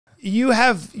you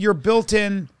have your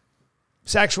built-in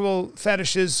sexual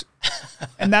fetishes,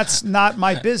 and that's not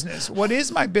my business. What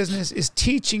is my business is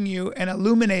teaching you and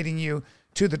illuminating you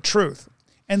to the truth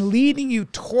and leading you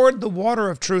toward the water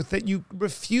of truth that you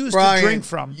refuse to drink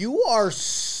from. You are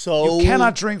so You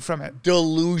cannot drink from it.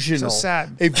 Delusional. So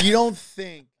sad. If you don't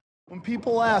think. When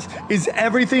people ask, is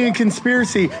everything a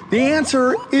conspiracy? The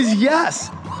answer is yes.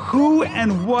 Who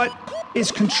and what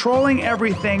is controlling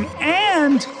everything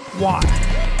and why?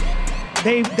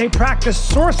 They practice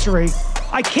sorcery.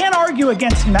 I can't argue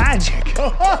against magic.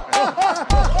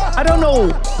 I don't know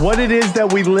what it is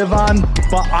that we live on,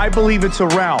 but I believe it's a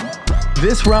realm.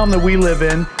 This realm that we live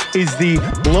in is the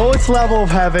lowest level of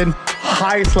heaven,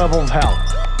 highest level of hell.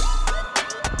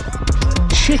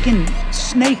 Chicken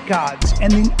snake gods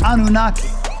and the Anunnaki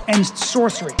and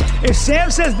sorcery. If Sam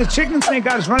says the chicken and snake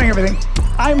god is running everything,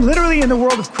 I'm literally in the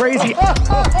world of crazy.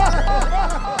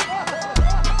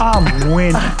 I'm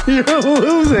winning. You're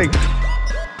losing.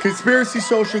 Conspiracy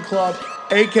Social Club,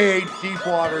 a.k.a. Deep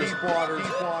Waters.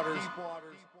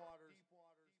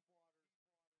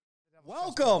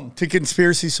 Welcome to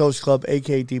Conspiracy Social Club,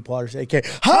 a.k.a. Deep Waters, a.k.a.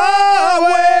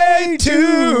 Highway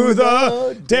to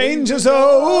the danger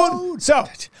zone. So,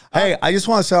 hey, I just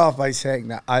want to start off by saying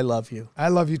that I love you. I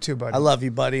love you too, buddy. I love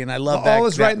you, buddy, and I love that. All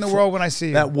is right in the world when I see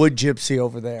you. That wood gypsy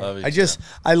over there. Love you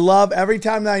I love every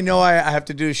time that I know I have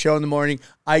to do a show in the morning,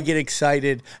 I get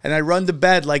excited and I run to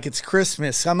bed like it's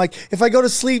Christmas. I'm like, if I go to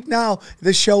sleep now,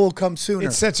 the show will come sooner.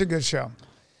 It's such a good show.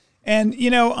 And you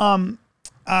know,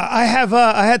 I had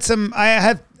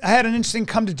an interesting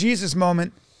come to Jesus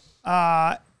moment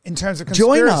in terms of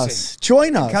conspiracy.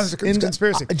 Join us. In terms of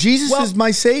conspiracy. Jesus is my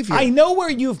savior. I know where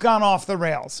you've gone off the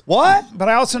rails. What? But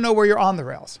I also know where you're on the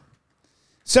rails.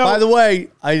 So, by the way,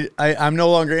 I'm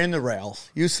no longer in the rails.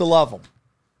 Used to love them.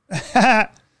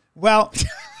 Well,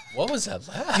 what was that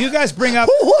laugh? you guys bring up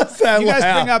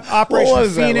Operation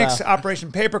Phoenix,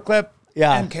 Operation Paperclip,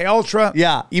 MK Ultra.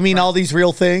 Yeah, you mean all these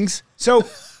real things? So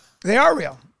they are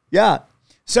real. Yeah.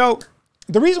 So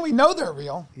the reason we know they're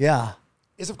real Yeah.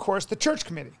 is, of course, the church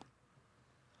committee.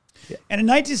 Yeah. And in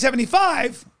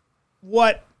 1975,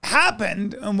 what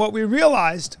happened and what we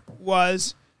realized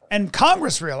was, and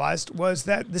Congress realized, was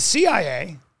that the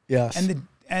CIA Yes.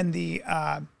 and the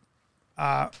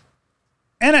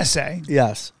NSA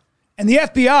Yes. and the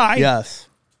FBI Yes.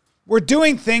 were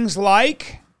doing things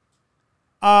like,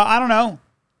 I don't know,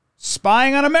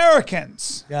 spying on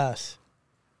Americans, Yes.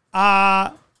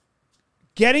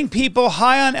 getting people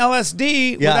high on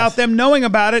LSD without them knowing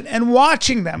about it and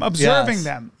watching them, observing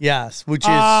them. Yes, which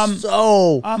is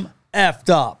so effed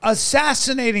up.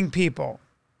 Assassinating people,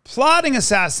 plotting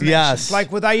assassinations, Yes.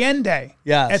 like with Allende,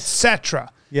 Yes.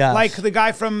 etc. Yes. Like the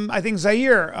guy from, I think,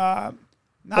 Zaire.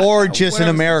 Or just in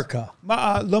America.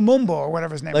 Lumumba or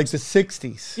whatever his name Like is. the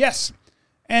 60s. Yes.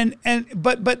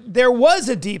 But there was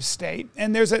a deep state,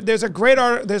 and there's a great great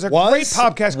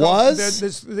podcast called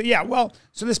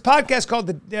so this podcast called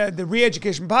the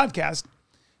Re-Education Podcast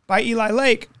by Eli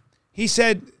Lake.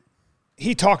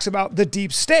 He talks about the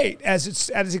deep state as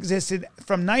it existed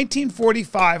from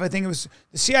 1945. I think it was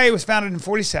the CIA was founded in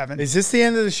 47. Is this the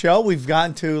end of the show? We've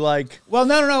gotten to like. Well,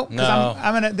 no.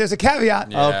 No. There's a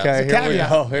caveat. Yeah. Okay,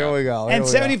 here we go. And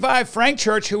 75, Frank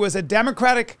Church, who was a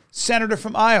Democratic senator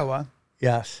from Iowa.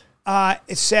 Yes.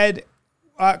 It said,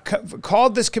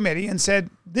 called this committee and said,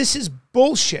 this is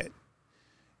bullshit.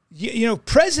 You know,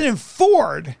 President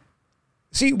Ford,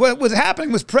 see, what was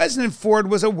happening was President Ford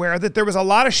was aware that there was a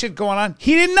lot of shit going on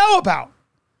he didn't know about.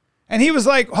 And he was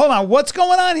like, hold on, what's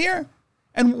going on here?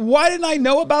 And why didn't I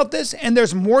know about this? And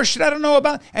there's more shit I don't know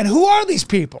about. And who are these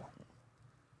people?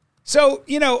 So,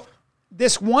 you know,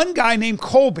 this one guy named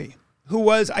Colby, who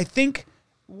was, I think,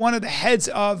 one of the heads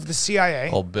of the CIA.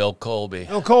 Oh, Bill Colby.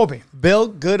 Bill Colby.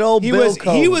 Good old Bill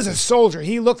Colby. He was a soldier.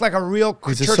 He looked like a real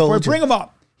church boy. Bring him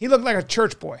up. He looked like a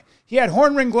church boy. He had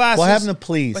horn ring glasses. What happened to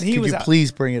please? But Could you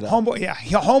please bring it up? Homeboy, yeah.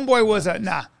 Homeboy was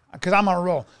because I'm on a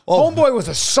roll. Oh. Homeboy was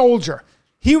a soldier.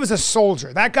 He was a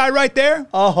soldier. That guy right there.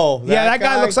 Oh, that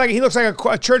guy looks like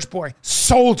a church boy.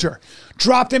 Soldier.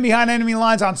 Dropped in behind enemy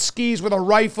lines on skis with a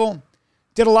rifle.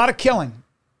 Did a lot of killing.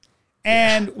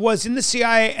 And was in the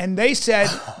CIA, and they said,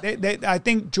 I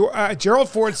think Gerald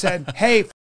Ford said, hey,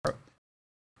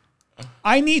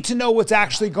 I need to know what's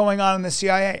actually going on in the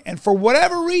CIA. And for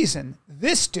whatever reason,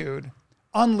 this dude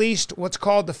unleashed what's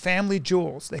called the family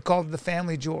jewels. They called it the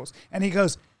family jewels. And he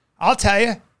goes, I'll tell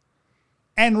you,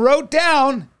 and wrote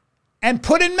down and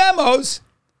put in memos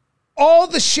all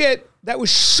the shit that was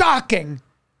shocking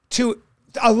to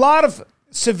a lot of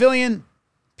civilian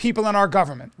people in our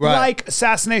government, like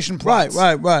assassination plots,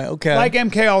 Right. Okay. like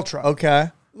MK Ultra,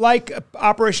 like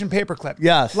Operation Paperclip.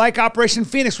 Yes. Like Operation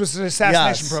Phoenix was an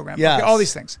assassination Yes. program. Yes. Okay, all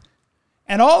these things.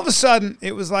 And all of a sudden,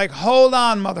 it was like, hold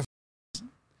on, motherfuckers.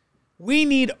 We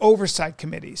need oversight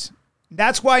committees.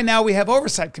 That's why now we have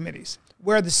oversight committees,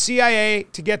 where the CIA,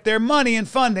 to get their money and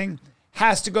funding,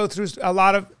 has to go through a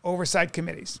lot of oversight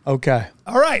committees. Okay.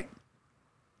 All right.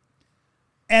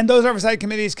 And those oversight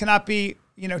committees cannot be,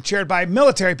 chaired by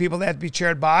military people. They have to be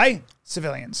chaired by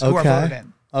civilians who are voted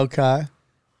in. Okay.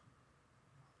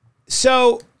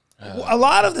 So a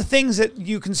lot of the things that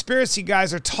you conspiracy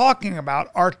guys are talking about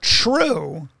are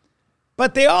true,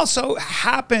 but they also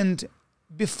happened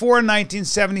before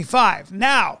 1975.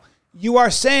 Now, you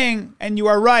are saying, and you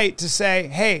are right to say,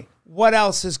 hey, what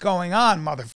else is going on,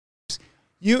 motherfuckers?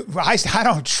 I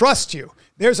don't trust you.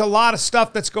 There's a lot of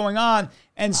stuff that's going on.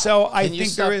 And so I Can you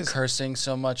think stop there is cursing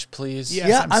so much, please? Yes,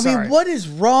 Yeah, I'm I sorry. mean, what is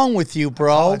wrong with you,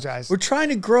 bro? apologize. We're trying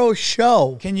to grow a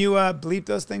show. Can you bleep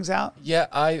those things out? Yeah,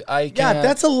 I Yeah, can't.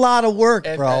 that's a lot of work,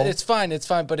 And- bro. It's fine.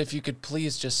 But if you could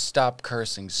please just stop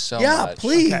cursing so Yeah, much.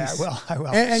 please. Okay, I will.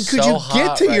 And could So you get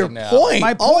hot to right your now. point?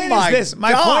 My Oh point my is this.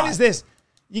 My God. point is this.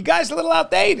 You guys are a little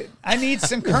outdated. I need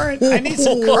some current.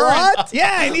 What?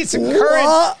 Yeah, I need some current.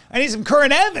 What? I need some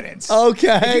current evidence.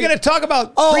 Okay. If you're going to talk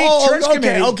about Oh, pre-church okay,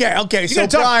 committee. okay. You're So, going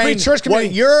to talk Brian, pre-church committee.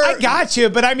 what you're- I got you,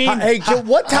 but I mean. Hey,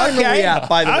 what time are we at,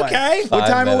 by the way? Okay. What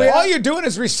time are we minutes. at? All you're doing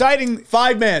is reciting.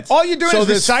 5 minutes. All you're doing is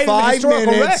there's reciting the 5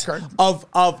 historical minutes record.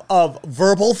 of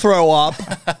verbal throw up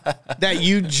that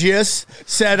you just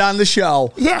said on the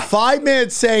show. Yeah. 5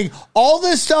 minutes saying all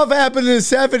this stuff happened in the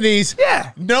 70s. Yeah.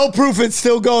 No proof it's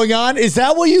still going on. Is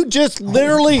that what you just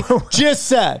literally just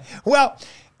said? Well,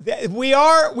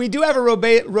 we do have a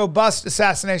robust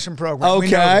assassination program. We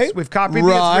know Okay. this. We've copied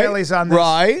Right. the Israelis on this.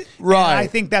 Right. And I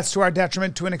think that's to our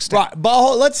detriment to an extent. Right.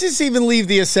 But let's just even leave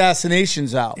the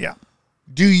assassinations out. Yeah.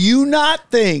 Do you not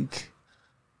think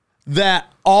that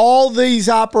all these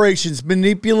operations,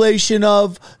 manipulation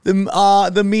of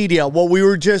the media,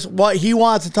 what he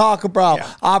wants to talk about, Yeah.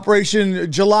 Operation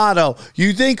Gelato,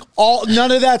 you think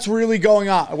none of that's really going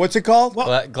on? What's it called?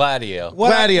 Gladio.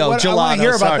 Gladio, I want gelato, to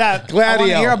hear sorry. about that. I Gladio. want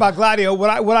to hear about Gladio.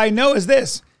 What I know is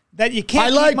this: that you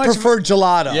can't. I eat much of- prefer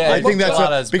gelato. Yeah, I think that's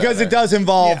gelato's because better. it does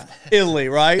involve Yeah. Italy,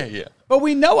 right? Yeah. But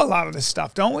we know a lot of this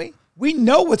stuff, don't we? We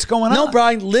know what's going No, on.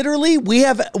 Brian, literally, we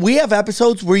have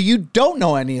episodes where you don't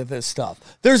know any of this stuff.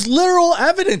 There's literal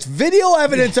evidence, video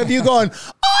evidence of you going,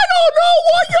 I don't know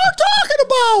what you're talking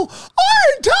about.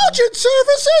 Our intelligence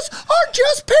services are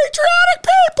just patriotic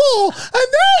people, and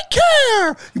they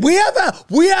care.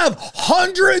 We have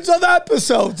hundreds of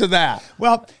episodes of that.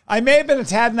 Well, I may have been a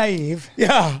tad naive,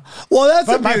 Yeah. Well, that's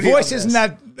but the my beauty of voice this. isn't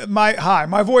that.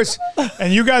 My voice,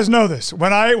 and you guys know this.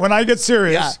 When I get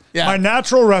serious, Yeah. my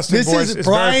natural resting This voice is is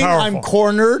Brian. very powerful. I'm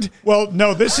cornered. Well,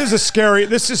 no, this is scary,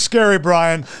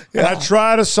 Brian. And I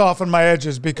try to soften my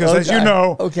edges because, as you Okay.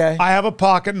 know, Okay. I have a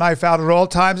pocket knife out at all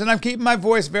times, and I'm keeping my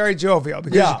voice very jovial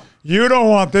because Yeah. you don't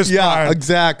want this Yeah, Brian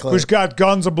exactly. who's got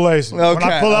guns ablazing. When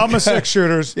Okay, I pull out my okay. 6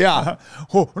 shooters, Yeah.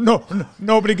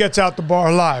 nobody gets out the bar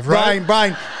alive, right?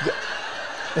 Brian.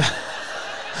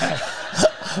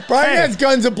 Brian Hey. has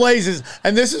guns ablazes,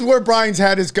 and this is where Brian's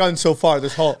had his gun so far.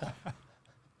 This whole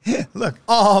Look,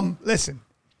 listen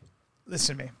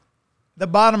to me. The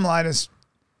bottom line is,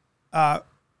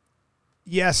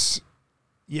 yes,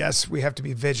 we have to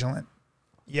be vigilant.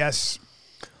 Yes.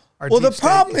 Our well, deep the state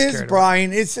problem is is, carried away.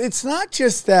 Brian, it's not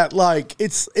just that. Like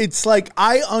it's like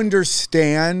I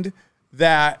understand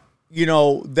that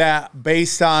that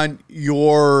based on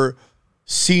your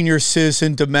senior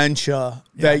citizen dementia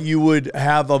that you would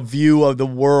have a view of the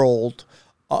world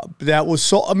that was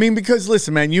so. I mean, because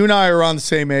listen, man, you and I are around the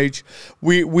same age.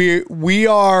 We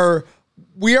are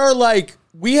like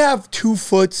we have 2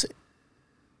 foot.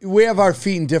 We have our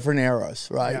feet in different eras,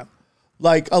 right? Yeah.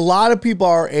 Like a lot of people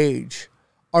our age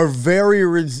are very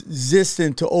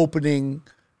resistant to opening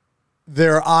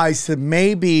their eyes to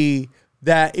maybe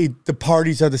that the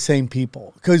parties are the same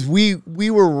people, because we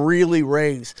were really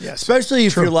raised, Yes. especially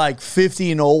if True. you're like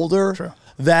 50 and older, True.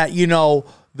 that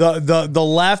the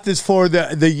left is for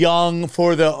the young,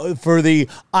 for the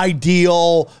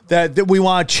ideal that we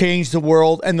want to change the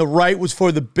world, and the right was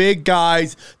for the big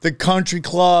guys, the country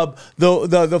club,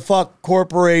 the fuck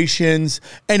corporations,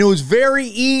 and it was very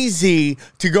easy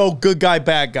to go good guy,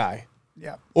 bad guy.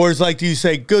 Yeah. Or it's like, do you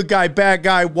say good guy, bad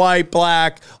guy, white,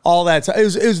 black, all that stuff? It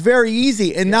was very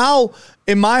easy. And now,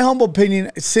 in my humble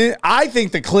opinion, I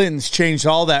think the Clintons changed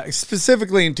all that,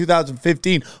 specifically in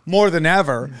 2015, more than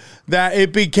ever, that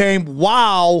it became,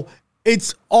 wow,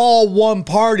 it's all one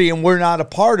party and we're not a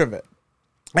part of it.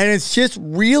 And it's just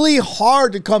really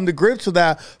hard to come to grips with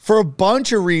that for a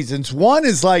bunch of reasons. One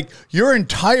is like your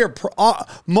entire,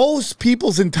 most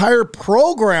people's entire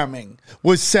programming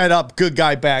was set up good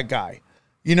guy, bad guy.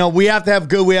 You know, we have to have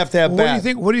good, we have to have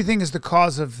bad. What do you think is the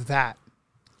cause of that?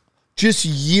 Just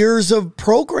years of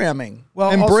programming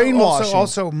and also, brainwashing.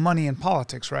 Also money in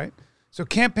politics, right? So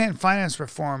campaign finance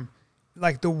reform,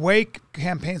 like the way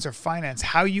campaigns are financed,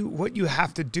 what you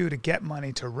have to do to get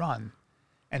money to run.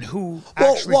 And who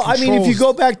actually I mean, if you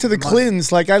go back to the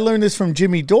Clintons, like I learned this from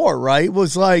Jimmy Dore, right?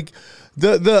 Was like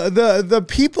the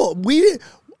people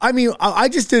I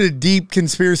just did a deep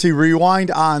conspiracy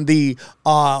rewind on the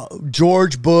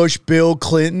George Bush, Bill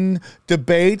Clinton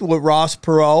debate with Ross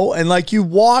Perot, and like you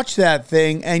watch that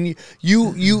thing, and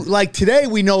you like today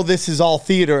we know this is all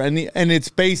theater, and it's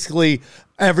basically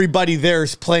everybody there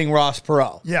is playing Ross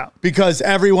Perot. Yeah. Because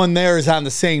everyone there is on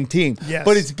the same team. Yes.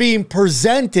 But it's being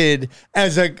presented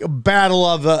as a battle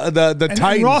of the Titans.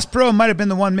 And Ross Perot might have been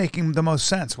the one making the most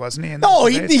sense, wasn't he? No,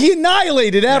 he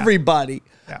annihilated everybody.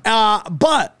 Yeah.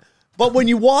 But when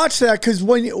you watch that,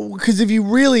 because if you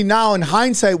really now in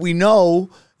hindsight, we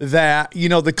know that, you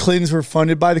know, the Clintons were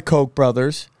funded by the Koch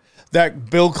brothers, that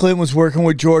Bill Clinton was working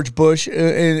with George Bush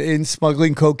in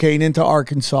smuggling cocaine into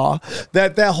Arkansas,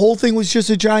 that whole thing was just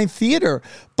a giant theater.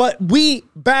 But we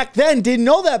back then didn't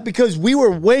know that because we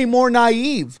were way more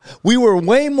naive. We were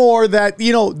way more that,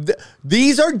 you know,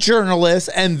 these are journalists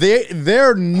and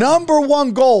their number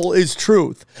one goal is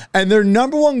truth. And their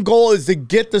number one goal is to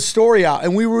get the story out.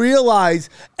 And we realized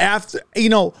after, you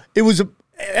know, it was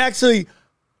actually...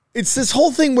 It's this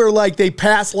whole thing where, like, they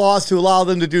pass laws to allow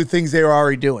them to do things they were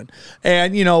already doing.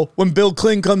 And, you know, when Bill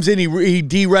Clinton comes in, he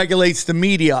deregulates the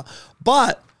media.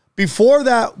 But before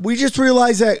that, we just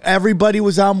realized that everybody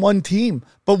was on one team.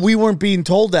 But we weren't being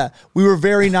told that. We were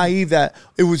very naive that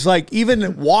it was like,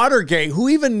 even Watergate, who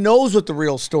even knows what the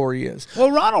real story is?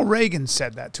 Well, Ronald Reagan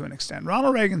said that to an extent.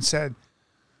 Ronald Reagan said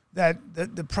that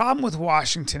the problem with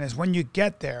Washington is when you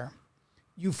get there,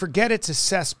 you forget it's a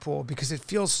cesspool because it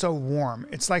feels so warm.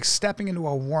 It's like stepping into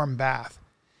a warm bath.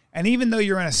 And even though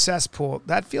you're in a cesspool,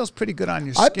 that feels pretty good on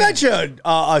your skin. I bet you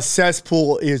a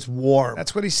cesspool is warm.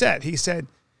 That's what he said. He said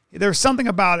there's something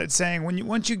about it saying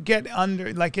once you get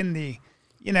under, like in the,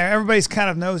 you know, everybody's kind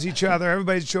of knows each other.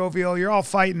 Everybody's jovial. You're all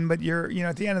fighting, but you're, you know,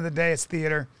 at the end of the day, it's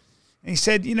theater. And he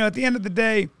said, you know, at the end of the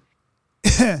day,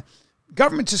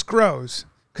 government just grows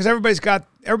because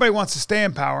everybody wants to stay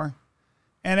in power.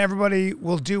 And everybody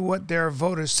will do what their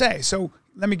voters say. So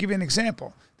let me give you an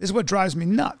example. This is what drives me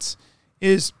nuts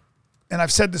is, and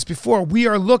I've said this before, we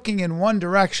are looking in one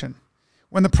direction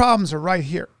when the problems are right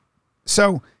here.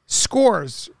 So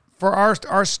scores for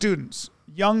our students,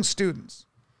 young students,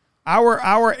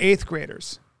 our eighth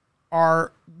graders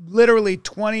are literally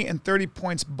 20 and 30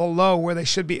 points below where they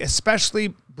should be,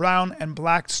 especially brown and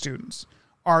black students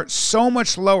are so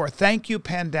much lower. Thank you,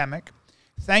 pandemic.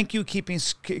 Thank you, keeping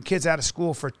kids out of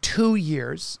school for 2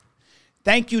 years.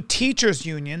 Thank you, teachers'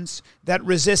 unions that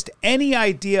resist any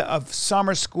idea of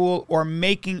summer school or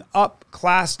making up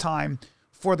class time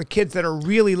for the kids that are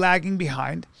really lagging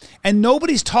behind. And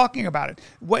nobody's talking about it.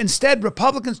 Instead,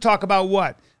 Republicans talk about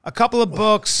what? A couple of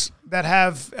books that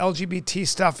have LGBT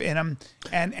stuff in them.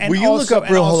 Will you look up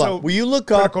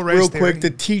real quick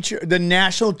the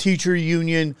National Teacher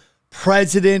Union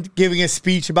president giving a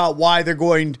speech about why they're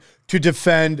going to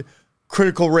defend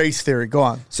critical race theory. Go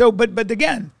on. So, but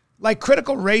again, like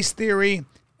critical race theory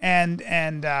and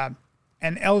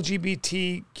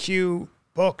LGBTQ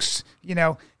books, you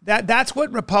know, that's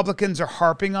what Republicans are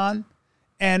harping on,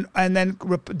 and then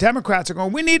Democrats are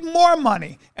going, we need more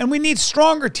money and we need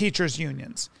stronger teachers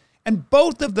unions, and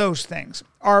both of those things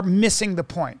are missing the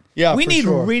point. Yeah, we need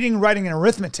sure. reading, writing, and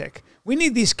arithmetic. We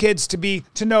need these kids to be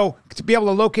able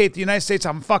to locate the United States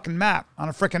on a freaking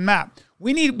map.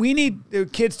 We need the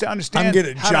kids to understand. I'm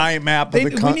getting a giant map of the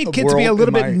world. We need kids to be a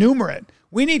little bit numerate.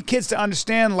 We need kids to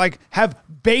understand, like, have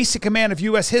basic command of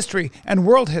U.S. history and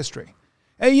world history.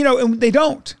 And, you know, and they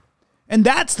don't. And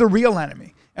that's the real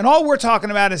enemy. And all we're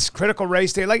talking about is critical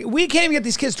race theory. Like, we can't even get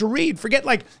these kids to read. Forget,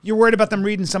 like, you're worried about them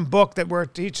reading some book where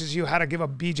it teaches you how to give a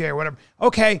BJ or whatever.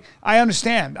 Okay, I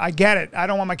understand. I get it. I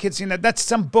don't want my kids seeing that. That's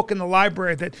some book in the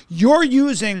library that you're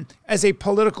using as a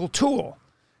political tool.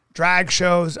 Drag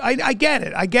shows. I get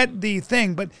it. I get the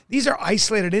thing. But these are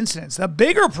isolated incidents. The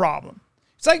bigger problem,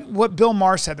 it's like what Bill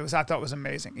Maher said I thought was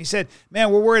amazing. He said, man,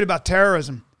 we're worried about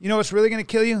terrorism. You know what's really going to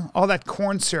kill you? All that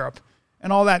corn syrup.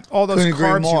 And all those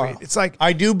carbs you eat. It's like,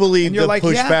 I do believe the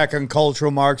pushback on cultural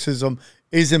Marxism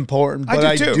is important, but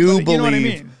I do believe you know what I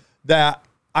mean? that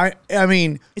I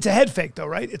mean, It's a head fake though,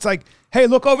 right? It's like, hey,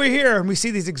 look over here, and we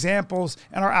see these examples,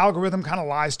 and our algorithm kind of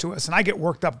lies to us, and I get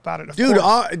worked up about it. Of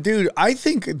course. dude, I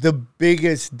think the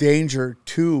biggest danger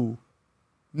too,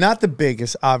 not the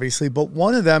biggest, obviously, but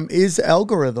one of them is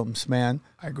algorithms, man.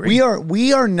 I agree.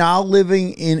 We are now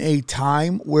living in a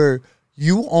time where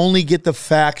you only get the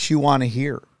facts you want to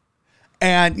hear.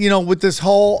 And, you know, with this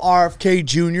whole RFK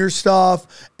Jr.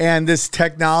 stuff and this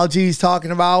technology he's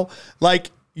talking about,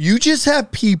 like, you just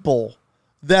have people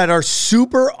that are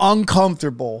super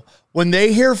uncomfortable when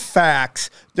they hear facts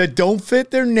that don't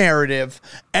fit their narrative,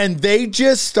 and they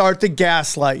just start to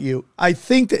gaslight you. I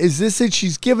think is this it?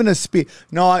 She's giving a speech.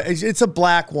 No, it's a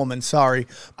black woman. Sorry,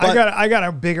 but, I got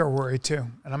a bigger worry too,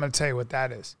 and I'm going to tell you what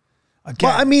that is. Again,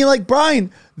 but I mean, like,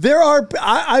 Brian,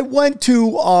 I went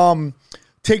to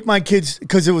take my kids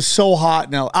because it was so hot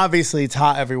in LA. Obviously, it's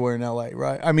hot everywhere in LA,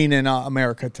 right? I mean, in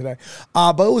America today.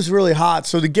 But it was really hot.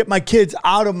 So to get my kids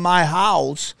out of my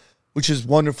house, which is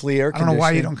wonderfully air I conditioned. don't know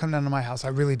why you don't come down to my house. I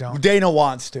really don't. Dana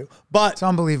wants to. But It's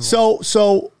unbelievable.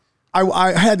 So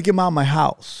I had to get him out of my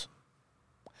house.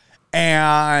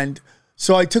 And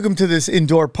so I took him to this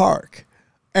indoor park.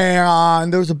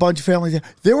 And there was a bunch of families there.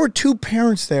 There were 2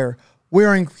 parents there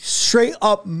wearing straight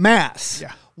up masks.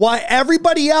 Yeah. Why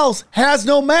everybody else has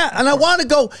no mask. And I want to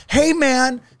go, hey,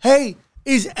 man, hey,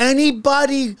 is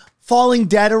anybody falling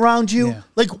dead around you? Yeah.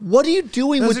 Like, what are you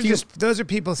doing with you? Those are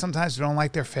people sometimes who don't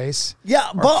like their face. Yeah,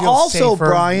 or but feel also, safer,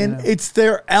 Brian, you know. it's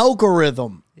their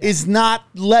algorithm is not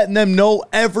letting them know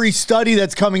every study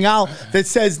that's coming out that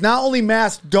says not only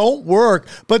masks don't work,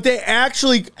 but they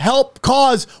actually help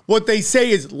cause what they say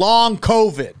is long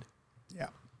COVID. Yeah.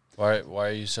 Why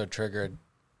are you so triggered?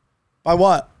 By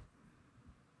what?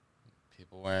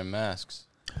 People wearing masks.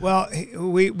 Well,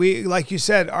 we like you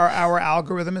said, our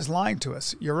algorithm is lying to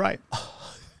us. You're right.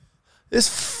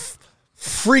 This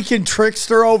freaking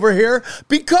trickster over here,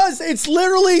 because it's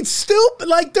literally stupid.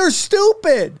 Like, they're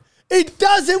stupid. It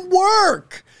doesn't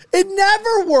work. It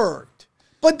never worked.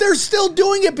 But they're still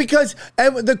doing it because,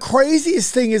 and the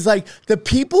craziest thing is, like, the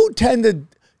people who tend to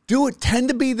do it tend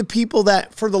to be the people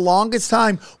that for the longest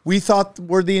time we thought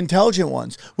were the intelligent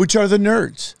ones, which are the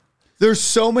nerds. There's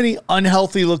so many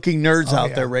unhealthy looking nerds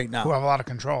out there right now who have a lot of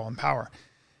control and power.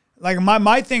 Like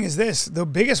my thing is this: the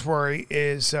biggest worry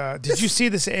is, did you see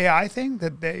this AI thing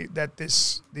that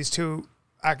these 2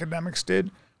 academics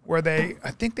did, where they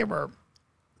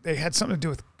had something to do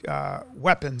with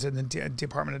weapons in the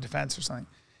Department of Defense or something,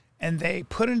 and they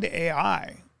put into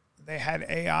AI. They had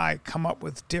AI come up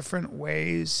with different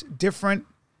ways, different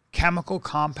chemical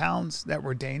compounds that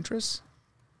were dangerous.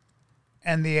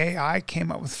 And the AI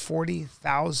came up with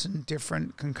 40,000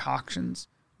 different concoctions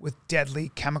with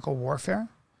deadly chemical warfare.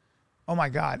 Oh my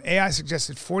God. AI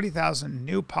suggested 40,000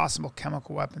 new possible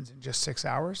chemical weapons in just 6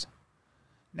 hours.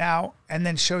 Now, and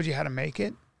then showed you how to make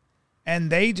it.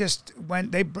 And they just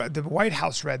the White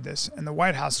House read this, and the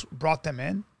White House brought them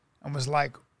in and was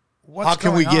like, what's How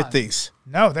can we going get on? these?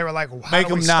 No, they were like, how Make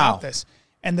do we them stop now. this?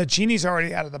 And the genie's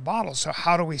already out of the bottle. So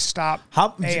how do we stop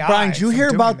AI? Brian, did you from hear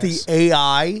doing about this? the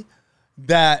AI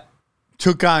that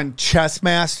took on chess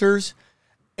masters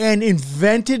and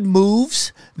invented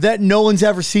moves that no one's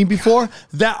ever seen before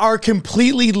that are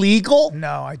completely legal?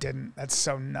 No, I didn't. That's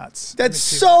so nuts. That's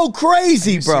so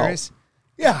crazy, Are you bro. serious?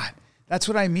 Yeah. That's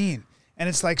what I mean. And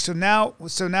it's like, so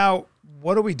now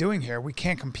what are we doing here? We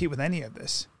can't compete with any of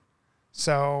this.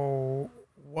 So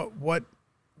what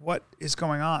is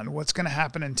going on? What's going to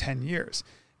happen in 10 years?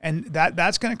 And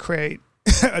that's going to create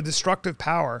a destructive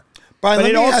power. Brian, but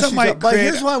let it me also ask you might something. But create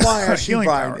here's what I want to a ask you, healing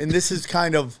Brian, power. and this is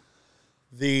kind of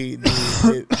the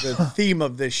theme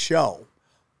of this show.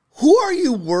 Who are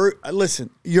you listen,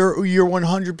 you're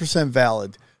 100%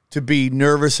 valid to be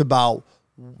nervous about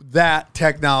that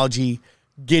technology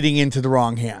getting into the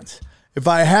wrong hands. If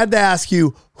I had to ask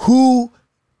you who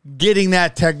getting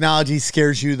that technology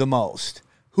scares you the most,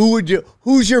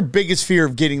 who's your biggest fear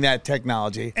of getting that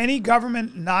technology? Any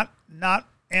government not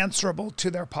answerable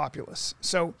to their populace.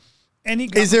 So any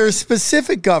government, Is there a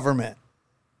specific government?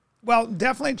 well,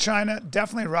 definitely China,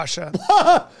 definitely Russia.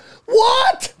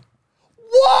 What?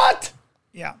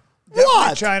 Yeah. Definitely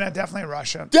What? China, definitely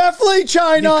Russia. Definitely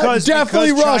China,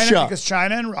 definitely because Russia. China, because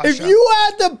China and Russia. If you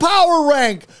had the power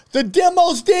rank, the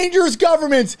most dangerous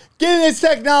governments getting this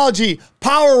technology,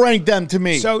 power rank them to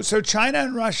me. So China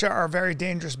and Russia are very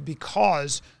dangerous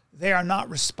because they are not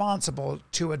responsible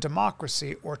to a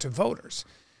democracy or to voters.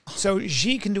 So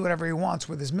Xi can do whatever he wants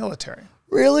with his military.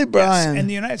 Really, Brian? Yes, and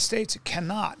the United States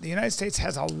cannot. The United States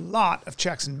has a lot of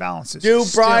checks and balances. Dude,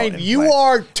 still Brian, in you play.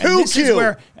 are And too this is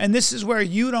cute. this is where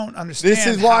you don't understand This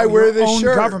is why how we're your this own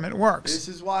shirt. government works. This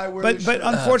is why we're But this but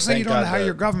shirt. unfortunately, you Thank don't know God how the-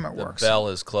 your government the works. bell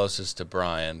is closest to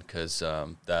Brian because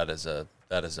that is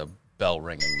a bell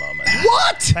ringing moment.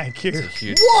 What? Thank you.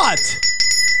 Huge. What?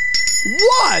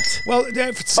 What? Well,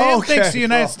 Sam Okay, thinks the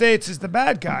United well. States is the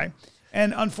bad guy,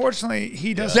 and unfortunately,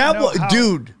 he doesn't That know was, how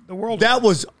dude. the world That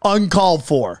works. was uncalled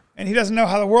for. And he doesn't know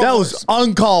how the world That works. was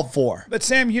uncalled for. But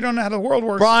Sam, you don't know how the world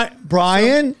works.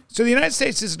 Brian. So the United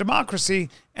States is a democracy,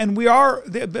 and we are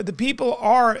the people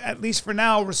are, at least for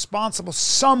now, responsible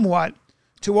somewhat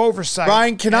to oversight.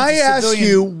 Brian, can and I to ask civilian-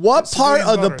 you what to part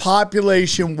civilian of the voters.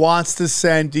 population wants to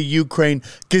send to Ukraine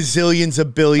gazillions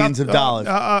of billions of dollars?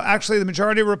 Actually, the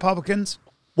majority of Republicans.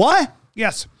 What?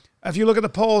 Yes. If you look at the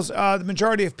polls, the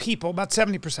majority of people, about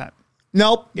 70%.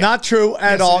 Nope, not true at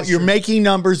Yes, it all. is You're true. making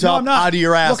numbers No, up I'm not. out of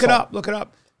your asshole. Look it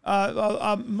up.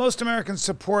 Most Americans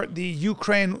support the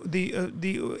Ukraine,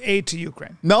 the aid to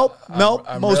Ukraine. Nope.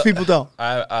 Most people don't.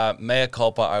 Mea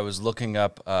culpa. I was looking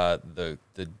up the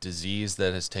disease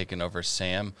that has taken over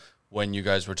Sam when you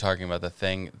guys were talking about the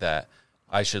thing that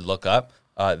I should look up.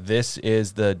 This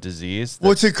is the disease.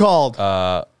 What's it called?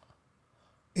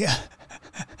 Yeah.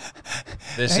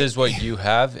 This is what you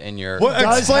have in your.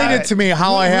 Explain have it to me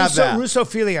how I have that.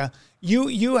 Russophilia.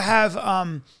 You have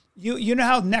you know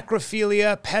how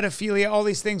necrophilia, pedophilia, all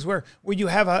these things where you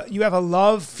have a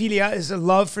love. Philia is a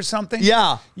love for something.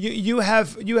 Yeah. You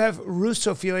have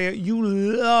Russophilia. You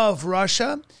love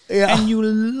Russia. Yeah. And you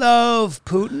love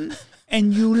Putin.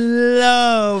 And you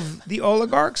love the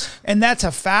oligarchs. And that's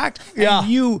a fact. Yeah. And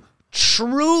you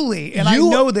truly, and I You-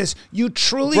 know this, you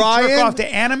truly Brian? jerk off to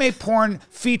anime porn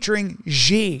featuring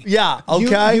G. Yeah,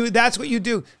 okay. That's what you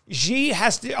do. G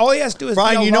has to, all he has to do is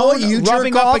Brian, be you know what alone, you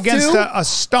rubbing jerk up off against to? a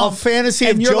stump. A fantasy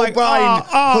and of you're Joe like,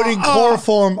 Biden putting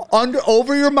chloroform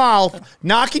over your mouth,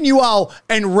 knocking you out,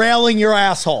 and railing your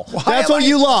asshole. That's am what I-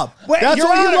 you love. Wait, That's Your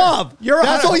what you Honor, love. Your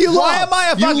That's Honor, what you love. why am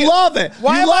I a fucking- You love it.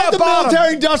 why you am I love a the bottom?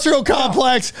 military-industrial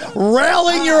complex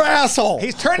railing your asshole.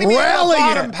 He's turning me into a Railing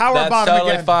bottom, it. power That's bottom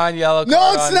totally again. fine. Yellow No,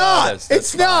 card it's on not. notice. That's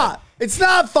It's fine. not. It's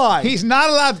not fine. He's not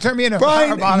allowed to turn me into a power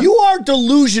Brian, bottom. you are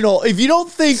delusional. If you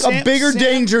don't think a Sam- bigger Sam-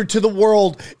 danger to the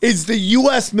world is the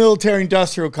U.S.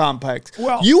 military-industrial complex,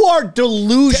 Well, you are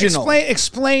delusional.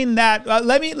 Explain that.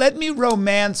 Let me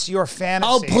romance your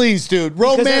fantasy. Oh, please, dude.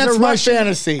 Because Romance my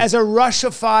fantasy. As a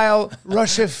Russophile,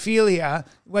 Russophilia,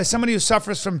 as somebody who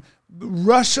suffers from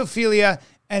Russophilia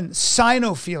and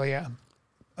Sinophilia,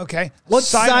 okay?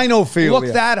 What's sinophilia?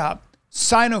 Look that up.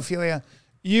 Sinophilia.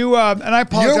 You, and I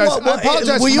apologize. I apologize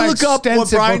will for you my look up what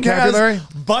extensive Brian vocabulary. has?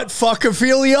 Butt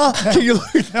fuckophilia? Can you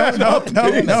look that up?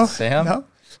 No, Sam?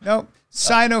 no.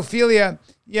 Sinophilia.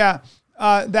 Yeah.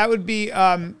 That would be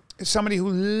somebody who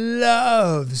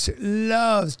loves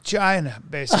China,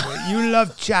 basically. You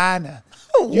love China.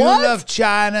 You What? love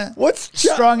China. What's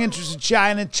strong interest in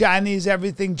China? Chinese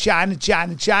everything.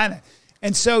 China.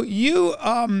 And so you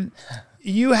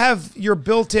have your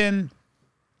built-in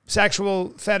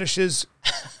sexual fetishes,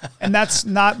 and that's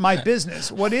not my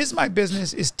business. What is my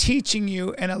business is teaching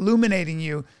you and illuminating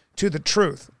you to the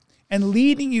truth and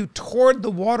leading you toward the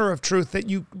water of truth that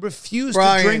you refuse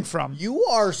Brian, to drink from. you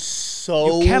are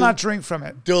so You cannot drink from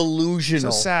it.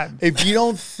 delusional. So sad. If you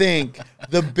don't think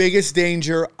the biggest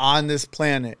danger on this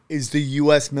planet is the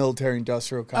U.S.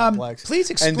 military-industrial complex, please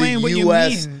explain and the what you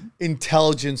U.S. mean.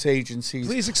 intelligence agencies,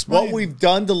 Please explain. what we've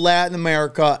done to Latin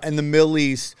America and the Middle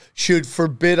East should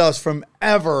forbid us from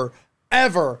ever.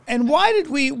 And why did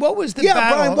we? What was the Yeah,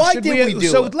 battle? Brian, why did we do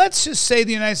so it? let's just say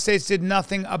the United States did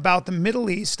nothing about the Middle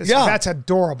East. Yeah. That's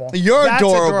adorable. You're That's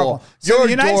adorable. So You're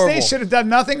the United adorable. States should have done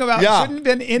nothing about. Yeah. Shouldn't have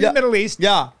been in Yeah. the Middle East.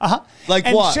 Yeah. Like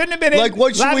and what? Shouldn't have been Like in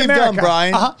what should Latin we have America. done,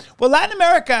 Brian? Well, Latin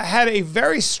America had a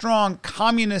very strong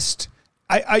communist.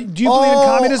 Do you believe in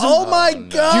communism? Oh my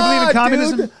God! Do you believe in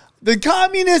communism? Dude. The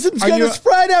communism's Are going to you-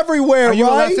 spread everywhere, Are you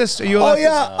right? a leftist? Are you a Oh leftist?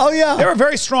 yeah, oh yeah. There were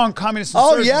very strong communist.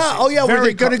 Oh insurgencies. yeah, oh yeah. Were Very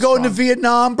they going to go into strong.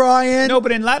 Vietnam, Brian? No,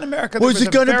 but in Latin America, there Was was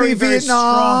it going to be very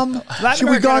Vietnam? strong- Latin Should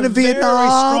we America go had into a very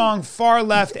Vietnam? strong far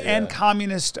left and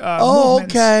communist Oh,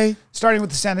 movements, okay. starting with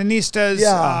the Sandinistas.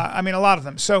 Yeah. I mean, a lot of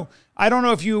them. So I don't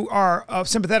know if you are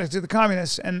sympathetic to the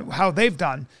communists and how they've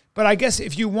done, but I guess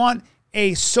if you want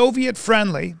a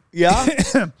Soviet-friendly Yeah.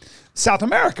 South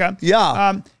America,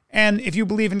 Yeah. and if you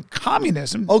believe in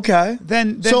communism, Okay.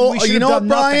 then So, we should you have know done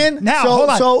what, Brian? nothing. Now, So- hold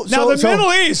on. so- Now, so- the so-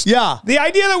 Middle East, yeah. the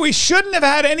idea that we shouldn't have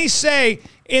had any say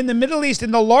in the Middle East,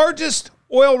 in the largest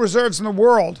oil reserves in the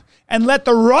world, and let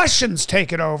the Russians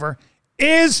take it over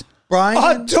is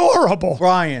Brian? adorable.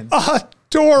 Brian.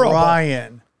 Adorable.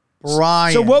 Brian.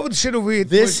 Brian. So what should we?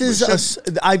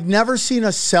 I've never seen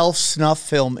a self-snuff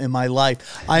film in my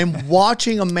life. I am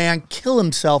watching a man kill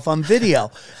himself on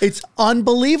video. It's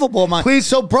unbelievable. Please.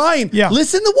 So Brian,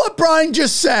 listen to what Brian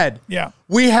just said. Yeah.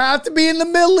 We have to be in the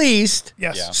Middle East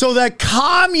so that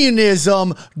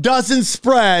communism doesn't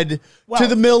spread to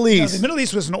the Middle East. The Middle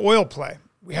East was an oil play.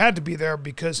 We had to be there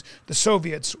because the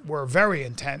Soviets were very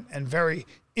intent and very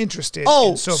interested.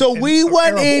 So we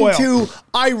went into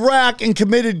Iraq and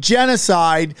committed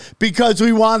genocide because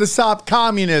we wanted to stop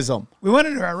communism. We went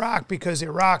into Iraq because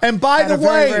Iraq. And by the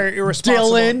way, very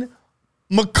irresponsible. Dylan,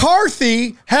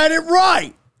 McCarthy had it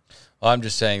right. Well, I'm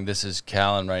just saying this is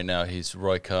Callan right now. He's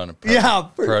Roy Cohn, a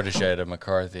protege to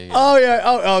McCarthy. Oh, yeah.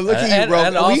 Oh, look at you, Roy.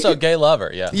 And also gay lover,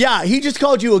 yeah. Yeah, he just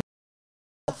called you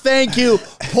a thank you.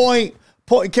 Point.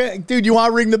 Dude, you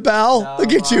want to ring the bell? No,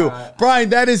 look at you. right.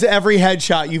 Brian, that is every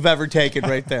headshot you've ever taken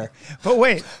right there. But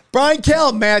wait. Brian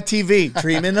Kell, Matt TV.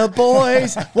 Dreaming the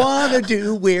boys want to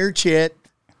do weird shit.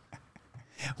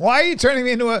 Why are you turning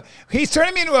me into a... He's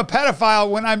turning me into a pedophile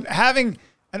when I'm having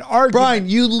an argument. Brian,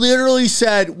 you literally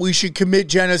said we should commit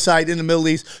genocide in the Middle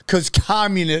East because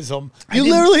communism. You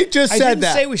literally just said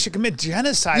that. I didn't say we should commit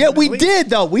genocide. Yeah, we did,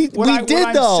 though. We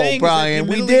did, though, Brian.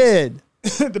 We did.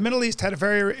 The Middle East had a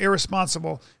very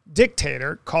irresponsible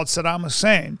dictator called Saddam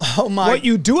Hussein. Oh my! What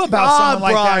you do about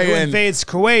someone like that who invades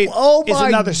Kuwait is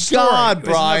another story.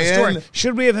 Brian.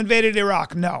 Should we have invaded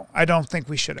Iraq? No, I don't think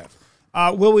we should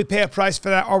have. Will we pay a price for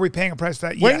that? Are we paying a price for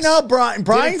that? Yes. Wait, no, Brian.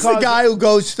 Brian's the guy who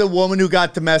goes to the woman who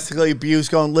got domestically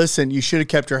abused going, listen, you should have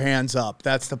kept your hands up.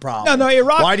 That's the problem. No,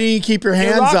 Iraq. Why didn't you keep your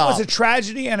hands up? Iraq was a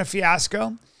tragedy and a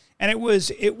fiasco. And it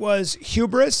was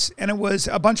hubris, and it was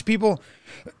a bunch of people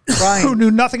who knew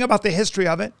nothing about the history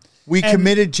of it. We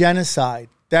committed genocide.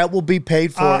 That will be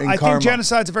paid for in karma. I think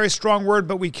genocide's a very strong word,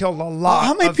 but we killed a lot.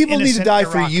 How many people need to die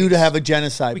for you to have a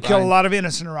genocide? We killed a lot of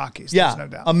innocent Iraqis. Yeah, no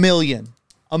doubt. a million.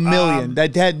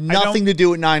 That had nothing to do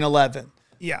with 9/11.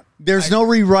 Yeah. There's no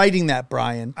rewriting that,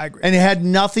 Brian. I agree. And it had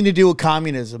nothing to do with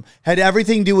communism. Had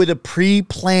everything to do with a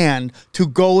pre-plan to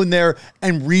go in there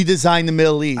and redesign the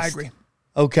Middle East. I agree.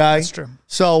 Okay? That's true.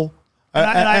 So,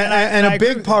 and a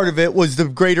big part of it was the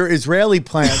greater Israeli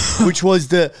plan, which was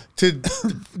to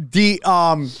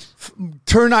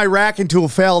turn Iraq into a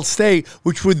failed state,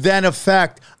 which would then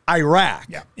affect Iraq.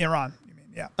 Yeah, Iran.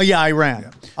 Yeah. Oh, yeah, Iran.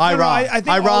 Yeah. Iran. I think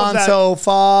Iran so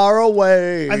far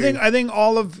away. I think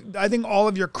all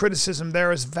of your criticism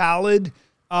there is valid.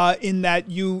 In that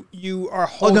you are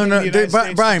holding the United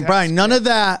States Brian, none of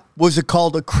that was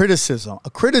called a criticism. A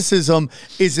criticism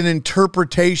is an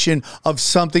interpretation of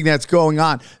something that's going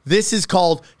on. This is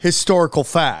called historical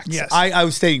facts. Yes. I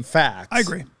was stating facts. I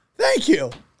agree. Thank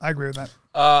you. I agree with that.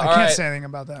 I can't say anything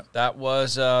about that. That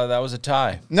was a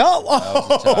tie. No.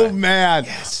 Oh, man.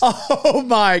 Yes. Oh,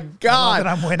 my God.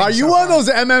 I'm winning Are you one of those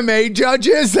MMA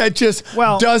judges that just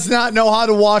does not know how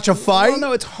to watch a fight? Well,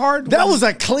 no, it's hard. That was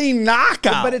a clean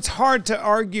knockout. But it's hard to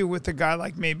argue with a guy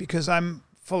like me because I'm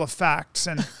full of facts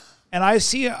and I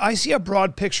see a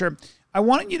broad picture. I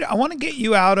want to get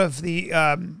you out of the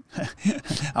I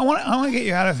want to get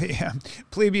you out of the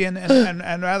plebeian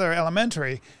and rather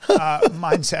elementary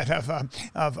mindset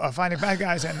of finding bad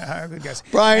guys and good guys.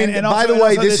 Brian, and by the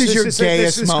way, this is your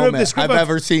gayest moment I've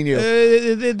ever seen you.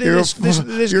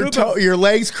 Your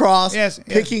legs crossed,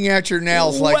 picking at your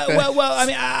nails like that. Well, I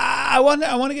mean, I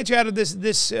want to get you out of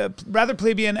this rather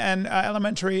plebeian and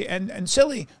elementary and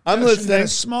silly. I'm listening. A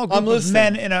small group of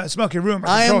men in a smoky room.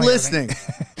 I am listening.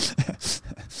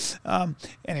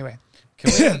 Anyway,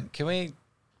 can we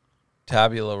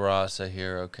tabula rasa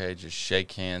here? Okay, just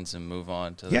shake hands and move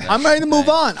on to the next I'm ready to move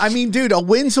on. I mean, dude, a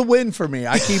win's a win for me.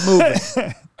 I keep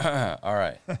moving. All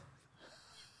right.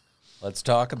 Let's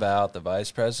talk about the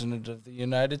Vice President of the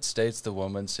United States, the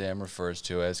woman Sam refers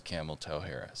to as Camel Toe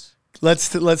Harris. Let's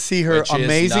see her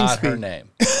amazing speech. Her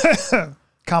name.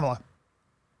 Kamala.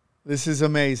 This is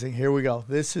amazing. Here we go.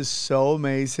 This is so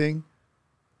amazing.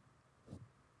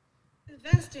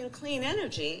 Invest in clean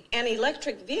energy and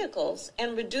electric vehicles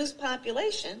and reduce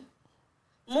population,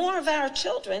 more of our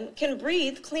children can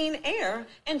breathe clean air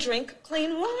and drink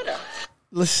clean water.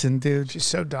 Listen, dude. She's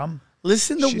so dumb.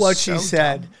 Listen to what she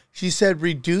said. Dumb. She said,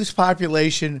 reduce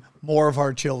population, more of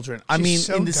our children. I mean,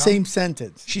 in the same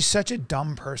sentence. She's such a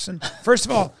dumb person. First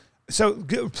of all, so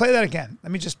play that again.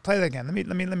 Let me just play that again.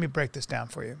 Let me break this down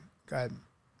for you. Go ahead.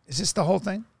 Is this the whole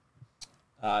thing?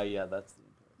 Yeah, that's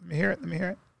Let me hear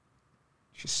it.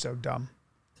 She's so dumb.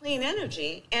 Clean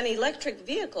energy and electric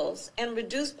vehicles and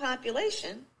reduce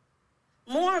population,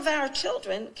 more of our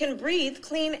children can breathe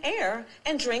clean air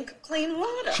and drink clean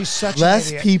water. She's such Less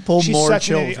an idiot. people, She's more such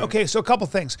children. Okay, so a couple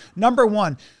things. Number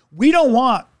one, we don't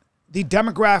want the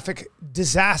demographic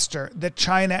disaster that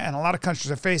China and a lot of countries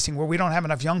are facing, where we don't have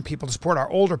enough young people to support our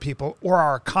older people or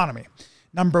our economy.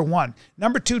 Number one.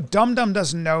 Number two, Dum Dum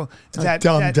doesn't know that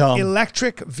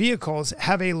electric vehicles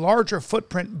have a larger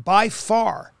footprint by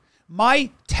far.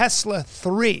 My Tesla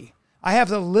 3, I have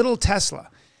the little Tesla,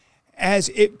 as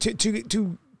it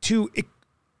to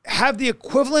have the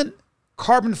equivalent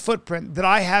carbon footprint that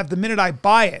I have the minute I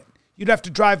buy it, you'd have to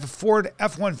drive a Ford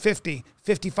F-150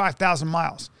 55,000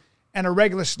 miles and a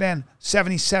regular sedan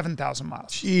 77,000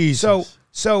 miles. Jesus.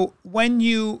 So when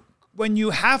you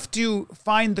have to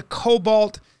find the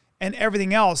cobalt and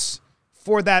everything else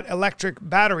for that electric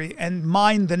battery and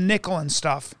mine the nickel and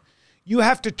stuff, you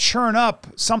have to churn up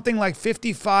something like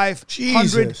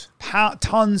 5,500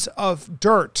 tons of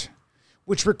dirt,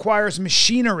 which requires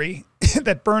machinery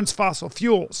that burns fossil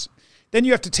fuels. Then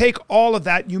you have to take all of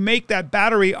that. You make that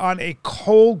battery on a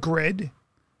coal grid,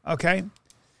 okay?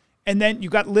 And then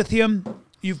you've got lithium,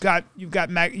 you've got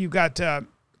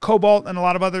cobalt and a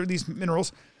lot of other these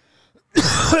minerals.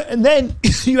 And then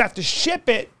you have to ship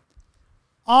it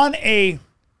on a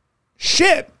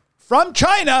ship from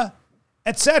China,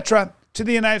 etc., to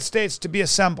the United States to be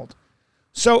assembled.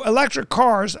 So electric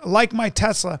cars, like my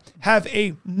Tesla, have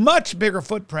a much bigger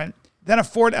footprint than a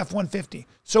Ford F-150.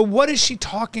 So what is she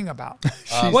talking about?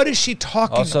 What is she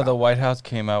talking about? Also, the White House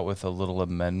came out with a little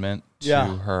amendment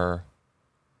to her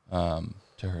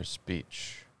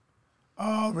speech.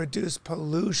 Oh, reduce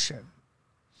pollution.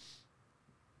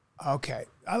 Okay,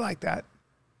 I like that.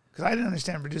 Because I didn't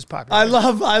understand reduce popularity.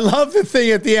 I love the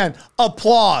thing at the end.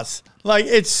 Applause. Like,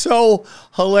 it's so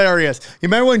hilarious. You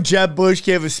remember when Jeb Bush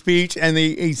gave a speech and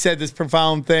he said this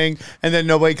profound thing and then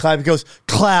nobody clapped? He goes,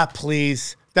 clap,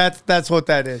 please. That's what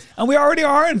that is. And we already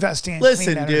are investing in clean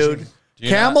energy. Listen, dude.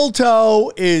 Camel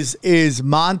Toe is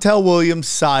Montel Williams'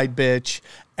 side bitch.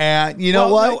 And you know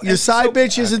what? Your side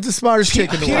bitch isn't the smartest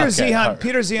chick in the world.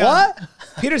 Peter Zion. What?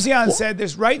 Peter Zion said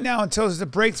there's right now, until there's a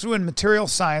breakthrough in material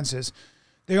sciences,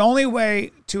 the only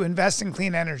way to invest in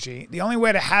clean energy, the only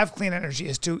way to have clean energy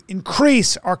is to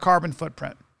increase our carbon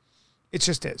footprint. It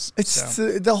just is. It's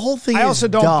the whole thing. I also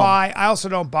don't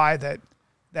dumb. buy that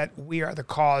we are the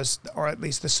cause, or at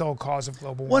least the sole cause, of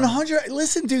global warming. 100.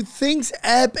 Listen, dude, things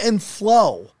ebb and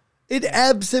flow. It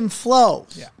ebbs and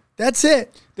flows. Yeah. That's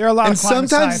it. There are a lot and of climate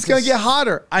sometimes it's going to get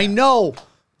hotter. I know.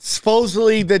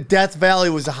 Supposedly the Death Valley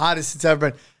was the hottest it's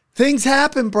ever been. Things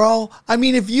happen, bro. I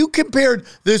mean, if you compared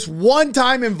this one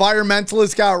time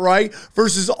environmentalists got right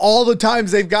versus all the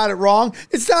times they've got it wrong,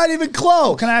 it's not even close.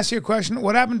 Well, can I ask you a question?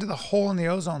 What happened to the hole in the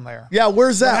ozone layer? Yeah,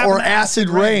 where's that? Or acid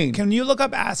rain. Can you look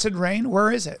up acid rain?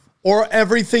 Where is it? Or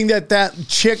everything that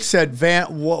chick said,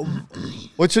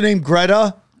 what's her name,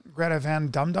 Greta Van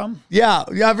Dum Dum? Yeah,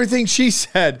 everything she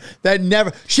said that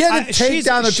never. She had to take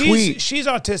down a tweet. She's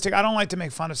autistic. I don't like to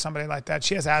make fun of somebody like that.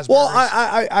 She has Asperger's. Well,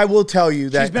 I will tell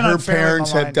you that her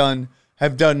parents have done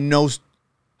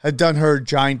her a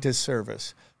giant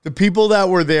disservice. The people that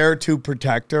were there to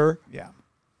protect her.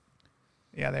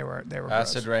 Yeah, they were.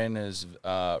 Acid rain is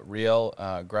real.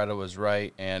 Greta was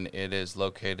right, and it is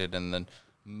located in the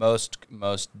most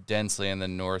densely in the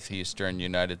northeastern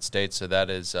United States. So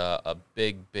that is a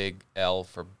big L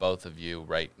for both of you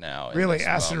right now. Really,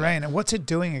 acid rain. And what's it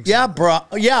doing exactly? Yeah, bro.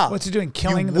 Yeah. What's it doing?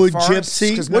 Killing you the wood forests?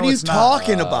 gypsy? What are you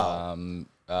talking about?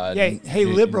 Hey,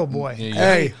 liberal boy.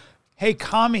 Hey,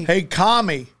 commie. Hey,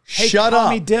 commie. Hey, shut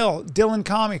commie up. Dylan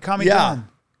commie. Commie yeah. Dylan.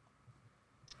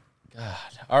 God.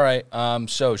 All right.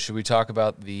 So should we talk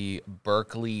about the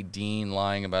Berkeley dean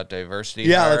lying about diversity?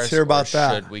 Yeah, let's hear about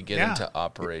that. Should we get into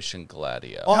Operation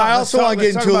Gladio? Well, I also want to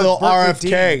get into a little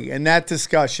RFK and that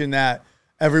discussion that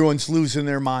everyone's losing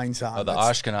their minds on. Oh, the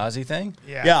Ashkenazi thing?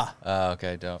 Yeah.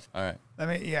 Okay, don't. All right.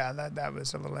 That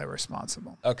was a little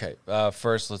irresponsible. Okay.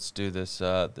 First, let's do this.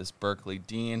 This Berkeley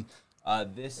dean.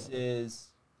 This is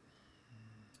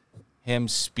him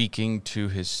speaking to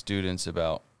his students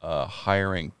about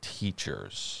hiring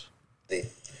teachers.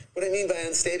 What I mean by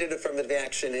unstated affirmative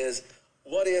action is,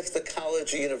 what if the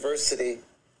college or university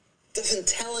doesn't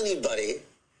tell anybody,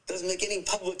 doesn't make any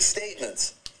public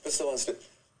statements?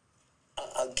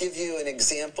 I'll give you an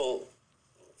example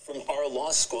from our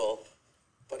law school,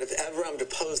 but if ever I'm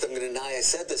deposed, I'm going to deny I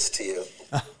said this to you.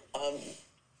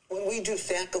 When we do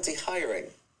faculty hiring,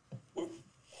 we're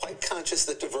quite conscious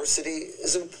that diversity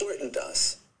is important to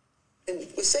us. And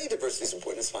we say diversity is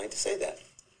important, it's fine to say that.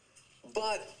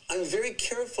 But I'm very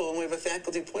careful when we have a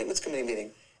faculty appointments committee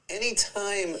meeting.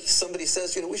 Anytime somebody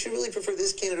says, we should really prefer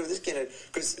this candidate over this candidate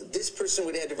because this person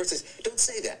would add diversity, don't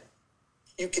say that.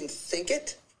 You can think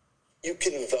it, you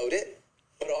can vote it,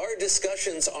 but our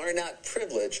discussions are not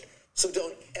privileged, so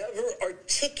don't ever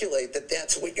articulate that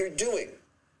that's what you're doing.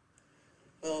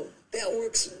 Well, that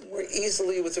works more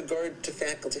easily with regard to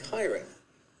faculty hiring.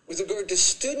 With regard to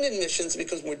student admissions, it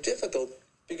becomes more difficult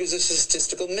because it's a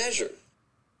statistical measure.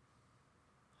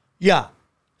 Yeah.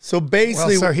 So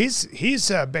basically, Well, so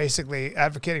he's basically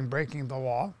advocating breaking the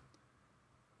law.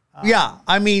 yeah,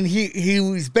 I mean, he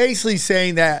was basically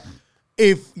saying that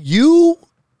if you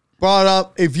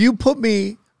put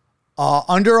me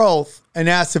under oath and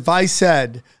asked if I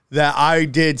said that I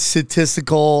did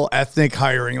statistical ethnic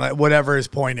hiring, like whatever his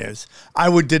point is, I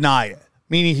would deny it,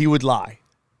 meaning he would lie,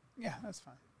 Yeah, that's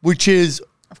fine. which is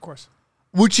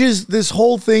this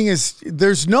whole thing is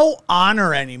there's no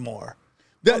honor anymore.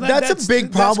 That's a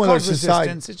big problem with our society.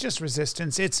 Resistance. It's just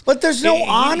resistance. But there's no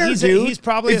honor, dude. He's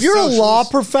probably if you're a law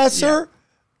professor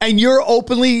and you're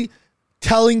openly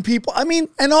telling people, I mean,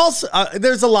 and also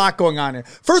there's a lot going on here.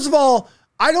 First of all,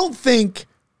 I don't think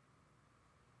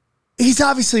he's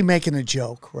obviously making a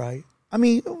joke, right? I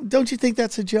mean, don't you think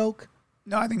that's a joke?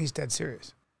 No, I think he's dead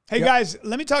serious. Hey guys,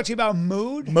 let me talk to you about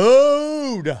mood.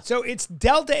 Mood. So it's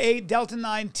Delta 8, Delta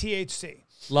 9 THC.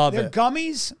 Love They're it.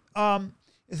 gummies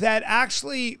that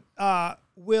actually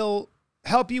will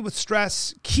help you with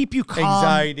stress, keep you calm.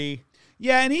 Anxiety.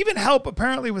 Yeah, and even help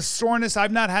apparently with soreness.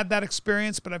 I've not had that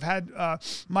experience, but I've had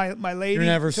my lady You're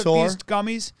never took sore? these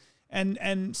gummies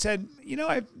and said, you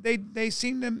know, they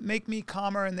seem to make me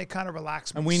calmer and they kind of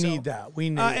relax me. And we need that. We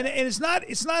need and it's not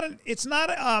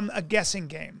a guessing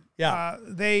game. Yeah.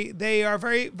 They are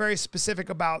very, very specific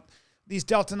about these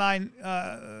Delta 9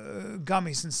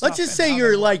 gummies and stuff. Let's just say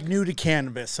you're like new to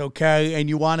cannabis, okay? And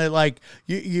you want to like,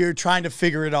 you're trying to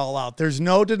figure it all out. There's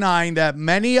no denying that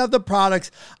many of the products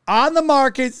on the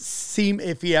market seem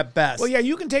iffy at best. Well, yeah,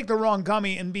 you can take the wrong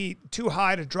gummy and be too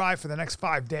high to drive for the next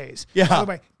 5 days. Yeah. By the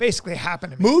way, basically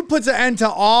happened to me. Mood puts an end to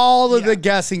all of the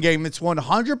guessing game. It's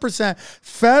 100%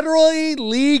 federally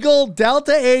legal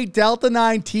Delta 8, Delta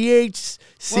 9, THC.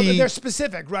 Well, they're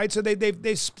specific, right? So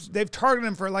they've targeted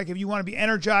them for like if you want to be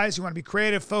energized, you want to be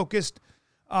creative, focused.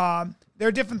 There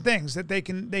are different things that they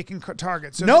can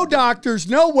target. So no doctors,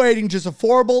 no waiting, just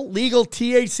affordable, legal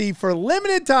THC for a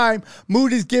limited time.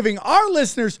 Mood is giving our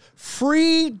listeners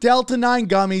free Delta 9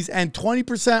 gummies and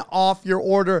 20% off your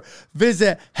order.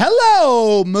 Visit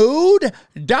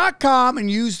HelloMood.com and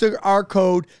use our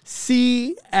code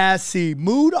CSC.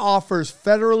 Mood offers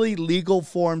federally legal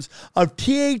forms of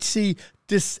THC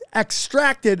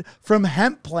extracted from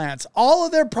hemp plants. All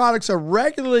of their products are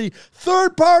regularly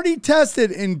third-party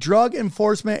tested in Drug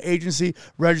Enforcement Agency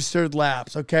registered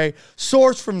labs, okay?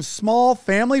 Sourced from small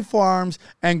family farms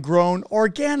and grown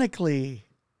organically.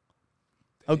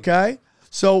 Okay?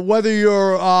 So whether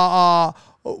you're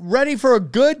ready for a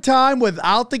good time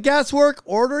without the guesswork,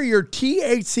 order your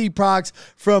THC products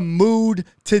from Mood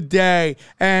today.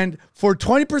 And for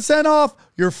 20% off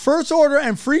your first order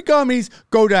and free gummies,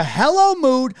 go to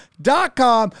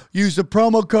HelloMood.com. Use the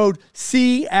promo code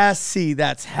CSC.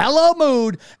 That's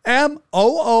HelloMood,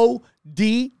 MOOD.com.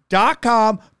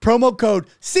 Promo code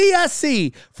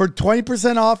CSC for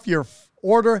 20% off your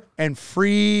order and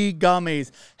free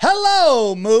gummies.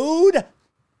 Hello, Mood.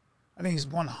 I think he's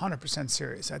 100%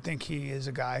 serious. I think he is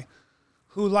a guy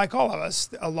who, like all of us,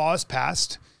 a law is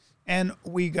passed, and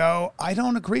we go, I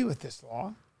don't agree with this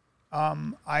law.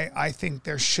 I think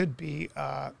there should be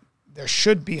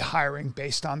hiring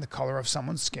based on the color of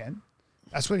someone's skin.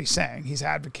 That's what he's saying. He's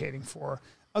advocating for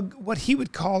what he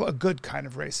would call a good kind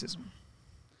of racism.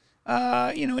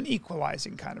 An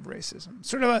equalizing kind of racism.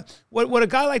 Sort of what a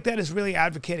guy like that is really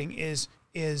advocating is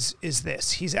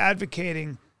this. He's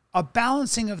advocating a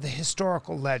balancing of the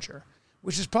historical ledger,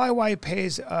 which is probably why he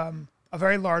pays a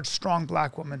very large, strong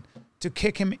black woman to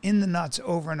kick him in the nuts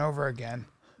over and over again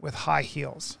with high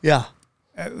heels. Yeah.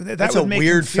 That's a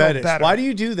weird fetish. Better. Why do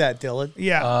you do that, Dylan?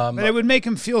 Yeah, but it would make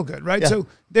him feel good, right? Yeah. So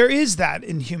there is that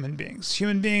in human beings.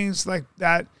 Human beings like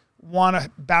that want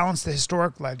to balance the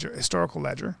historical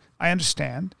ledger. I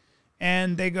understand.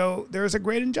 And they go, there is a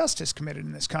great injustice committed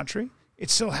in this country. It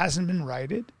still hasn't been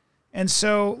righted. And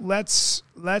so let's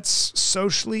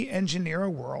socially engineer a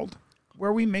world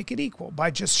where we make it equal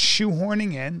by just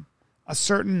shoehorning in a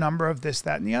certain number of this,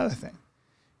 that, and the other thing.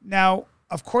 Now,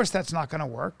 of course, that's not going to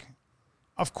work.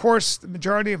 Of course, the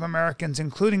majority of Americans,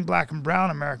 including black and brown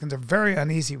Americans, are very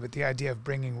uneasy with the idea of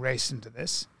bringing race into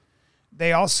this.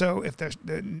 They also,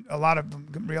 a lot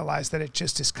of them realize that it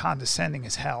just is condescending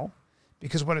as hell,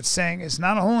 because what it's saying is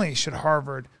not only should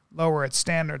Harvard lower its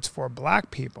standards for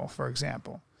black people, for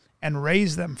example, and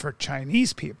raise them for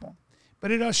Chinese people, but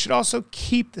it should also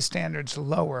keep the standards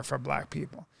lower for black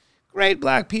people. Great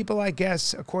black people, I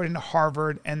guess, according to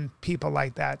Harvard and people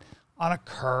like that, on a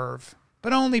curve,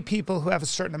 but only people who have a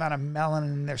certain amount of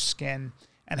melanin in their skin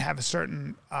and have a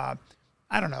certain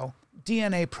I don't know,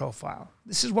 DNA profile.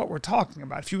 This is what we're talking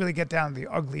about. If you really get down to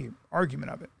the ugly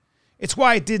argument of it, it's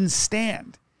why it didn't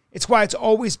stand. It's why it's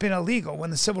always been illegal. When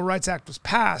the Civil Rights Act was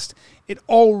passed, it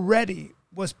already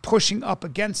was pushing up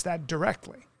against that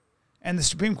directly. And the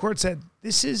Supreme Court said,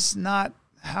 this is not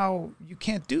how, you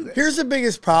can't do this. Here's the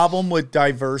biggest problem with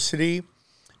diversity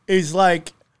is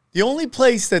like the only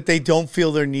place that they don't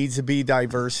feel there needs to be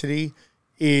diversity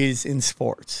is in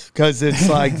sports, because it's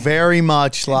like very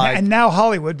much like. And now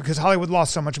Hollywood, because Hollywood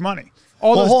lost so much money.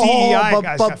 All those DEI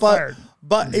guys got fired.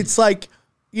 But it's like,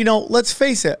 you know, let's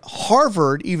face it,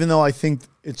 Harvard, even though I think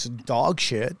it's dog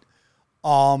shit,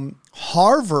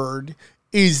 Harvard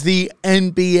is the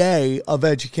NBA of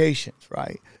education,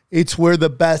 right? It's where the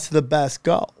best of the best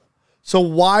go. So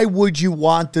why would you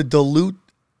want to dilute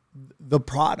the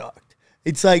product?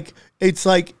 It's like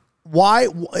why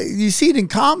you see it in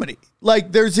comedy.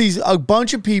 Like there's a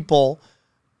bunch of people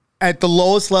at the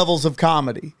lowest levels of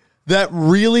comedy that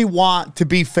really want to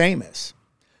be famous.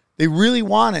 They really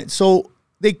want it. So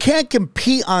they can't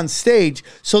compete on stage.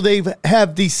 So they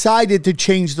have decided to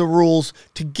change the rules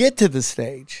to get to the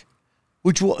stage.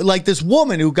 Which, like this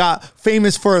woman who got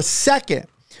famous for a second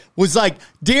was like,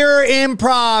 "Dear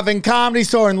Improv and Comedy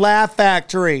Store and Laugh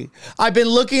Factory, I've been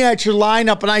looking at your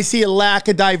lineup and I see a lack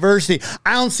of diversity.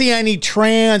 I don't see any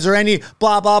trans or any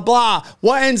blah, blah, blah."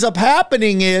 What ends up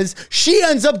happening is she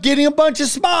ends up getting a bunch of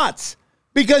spots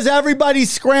because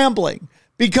everybody's scrambling.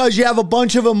 Because you have a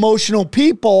bunch of emotional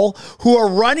people who are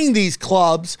running these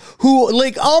clubs who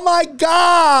like, oh my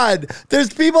God,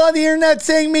 there's people on the internet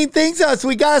saying mean things to us.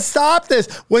 We got to stop this.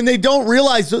 When they don't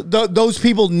realize those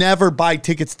people never buy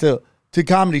tickets to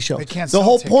comedy shows. They can't the sell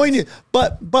whole tickets. point is,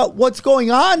 but what's going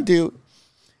on, dude,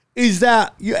 is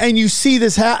that, you see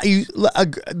this, the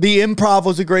Improv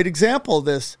was a great example of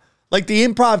this. Like the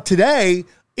Improv today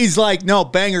is like, no,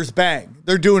 bangers bang.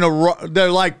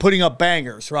 They're like putting up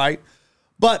bangers, right?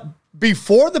 But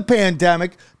before the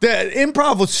pandemic, the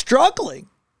Improv was struggling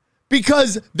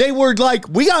because they were like,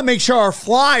 we got to make sure our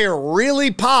flyer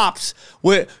really pops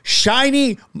with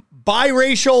shiny,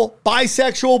 biracial,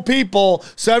 bisexual people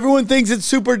so everyone thinks it's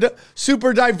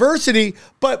super diversity.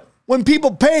 But when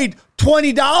people paid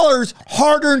 $20,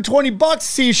 hard-earned $20 to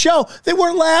see a show, they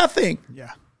weren't laughing.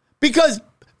 Yeah. Because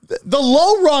the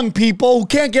low-rung people who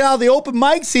can't get out of the open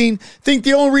mic scene think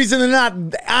the only reason they're not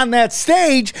on that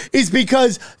stage is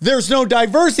because there's no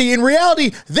diversity. In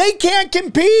reality, they can't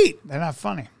compete. They're not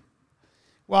funny.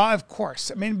 Well, of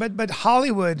course. I mean, but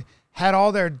Hollywood had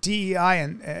all their DEI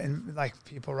and like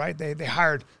people, right? They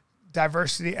hired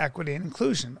diversity, equity, and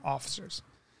inclusion officers.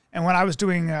 And when I was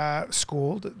doing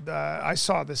school, I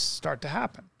saw this start to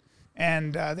happen.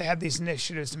 And they had these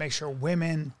initiatives to make sure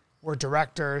women were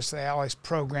directors. They had all these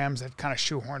programs that kind of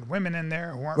shoehorned women in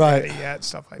there who weren't ready yet,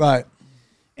 stuff like that. Right.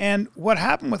 And what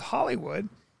happened with Hollywood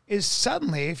is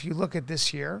suddenly, if you look at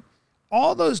this year,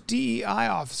 all those DEI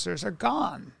officers are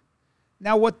gone.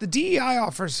 Now, what the DEI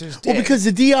officers did... Well, because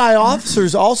the DEI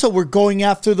officers also were going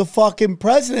after the fucking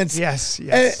presidents. Yes.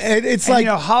 And it's like... You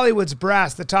know, Hollywood's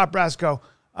brass, the top brass go,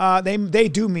 they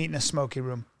do meet in a smoky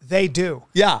room. They do.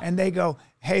 Yeah. And they go,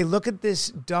 hey, look at this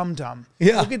dum-dum.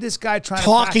 Yeah. Look at this guy trying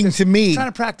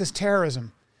to practice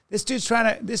terrorism. This dude's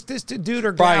this dude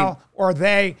or gal or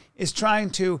they is trying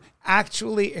to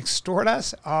actually extort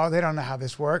us. Oh, they don't know how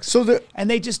this works. And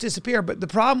they just disappear. But the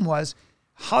problem was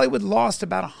Hollywood lost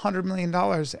about $100 million.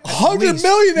 $100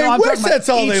 million? They wish that's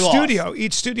all they lost.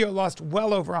 Each studio lost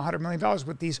well over $100 million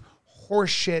with these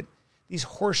horseshit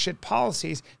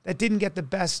policies that didn't get the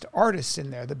best artists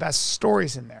in there, the best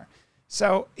stories in there.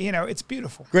 So, you know, it's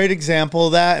beautiful. Great example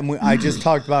of that. And I just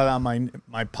talked about it on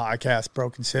my podcast,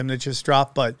 Broken Sim, that just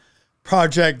dropped. But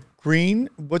Project Green,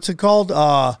 what's it called?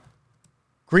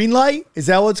 Greenlight? Is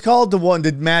that what it's called? The one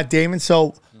that Matt Damon.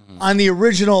 So on the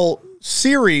original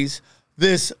series,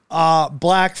 this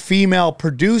black female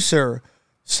producer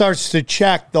starts to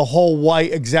check the whole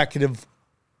white executive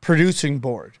producing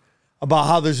board about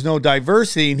how there's no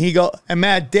diversity. And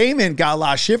Matt Damon got a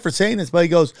lot of shit for saying this, but he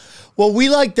goes, well, we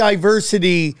like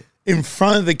diversity in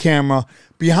front of the camera.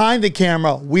 Behind the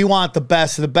camera, we want the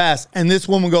best of the best. And this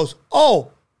woman goes,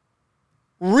 oh,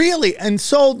 really? And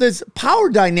so this power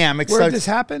dynamic Where did this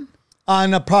happen?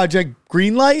 On a Project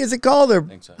Greenlight, is it called? Or I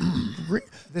think so.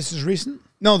 This is recent?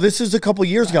 No, this is a couple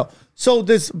years ago. So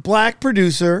this black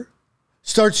producer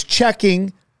starts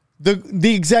checking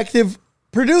the executive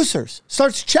producers,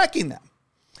 starts checking them,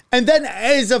 and then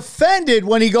is offended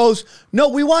when he goes, no,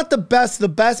 we want the best of the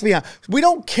best behind. We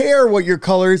don't care what your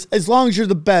color is as long as you're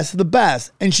the best of the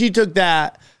best. And she took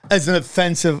that as an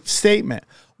offensive statement.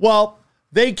 Well,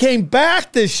 they came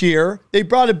back this year. They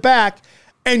brought it back.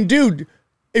 And dude,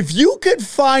 if you could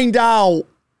find out,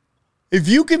 if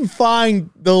you can find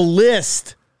the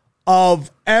list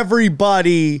of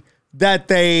everybody that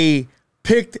they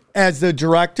picked as the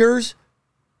directors,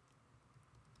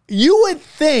 you would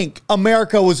think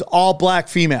America was all black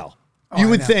female. You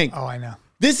would think. Oh, I know.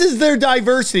 This is their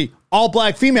diversity, all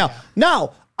black female. Yeah.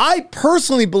 Now, I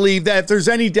personally believe that if there's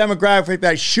any demographic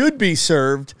that should be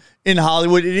served in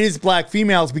Hollywood, it is black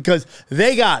females because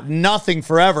they got nothing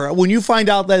forever. When you find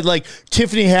out that like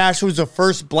Tiffany Haddish was the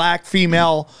first black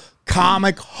female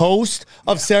comic host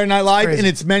of Saturday Night Live in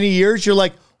its many years, you're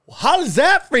like, how does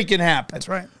that freaking happen? That's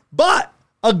right. But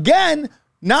again,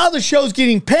 now the show's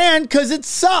getting panned because it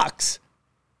sucks.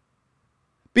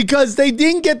 Because they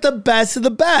didn't get the best of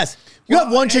the best. You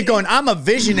have one chick going, I'm a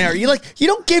visionary. You're like, you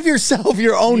don't give yourself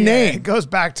your own name. It goes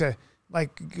back to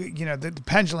like, the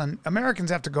pendulum. Americans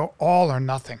have to go all or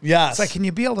nothing. Yes. It's like, can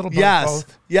you be a little bit of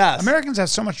both? Yes. Americans have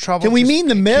so much trouble. Can we meet in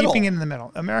the middle? Keeping it in the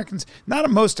middle. Americans, not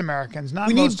most Americans, not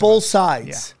we most need both sides.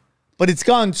 Yeah. But it's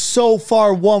gone so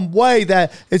far one way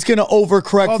that it's going to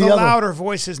overcorrect the other. The louder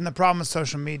voices and the problem with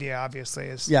social media, obviously,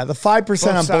 is the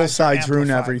 5% on both sides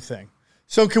ruin everything.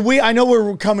 So can we, I know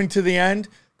we're coming to the end.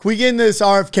 Can we get into this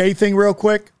RFK thing real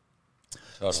quick?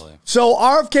 Totally. So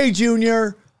RFK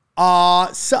Jr.,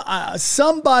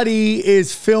 somebody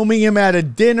is filming him at a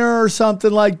dinner or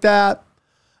something like that.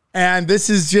 And this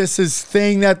is just his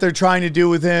thing that they're trying to do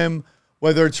with him,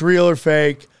 whether it's real or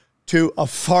fake, to a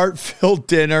fart-filled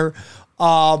dinner.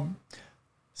 So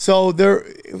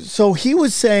he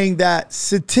was saying that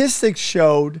statistics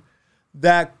showed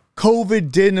that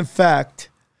COVID didn't affect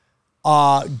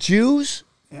Jews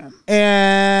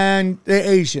and the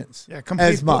Asians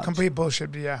as much. Complete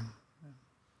bullshit, but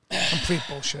complete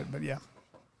bullshit, but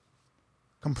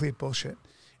complete bullshit.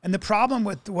 And the problem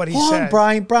with what he said...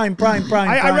 Brian.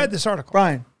 I read this article.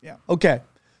 Brian. Yeah. Okay.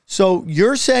 So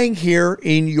you're saying here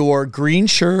in your green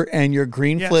shirt and your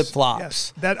green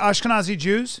flip-flops... that Ashkenazi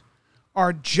Jews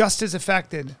are just as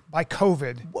affected by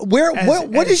COVID.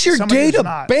 What is your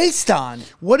data based on?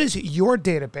 What is your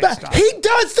data based on? He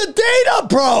does the data,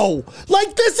 bro.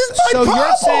 Like, this is my problem. So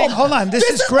you're saying, hold on, this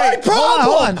is great. My problem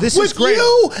hold on, this is great.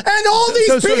 You and all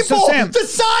these people, Sam, the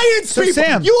science people,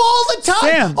 Sam, you all the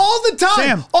time, all the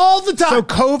time. So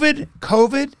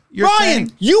COVID, you're Brian,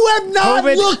 saying you have not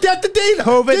looked at the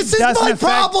data. This is my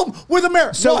problem with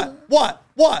America. So What?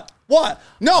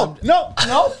 No.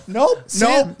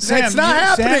 Sam, it's not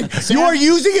happening. Sam, you are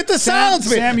using it to silence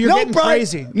me. Sam, you're getting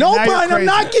crazy. No, now Brian, I'm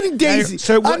not getting daisy.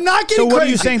 I'm not getting crazy. So what are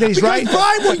you saying that he's right?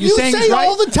 Brian, what you say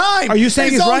all the time. Are you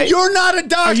saying he's right? You're not a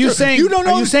doctor. Are you saying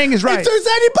he's right? If there's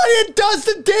anybody that does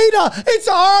the data, it's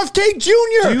RFK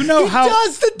Jr. Do you know he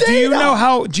does the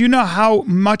data. Do you know how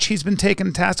much he's been taken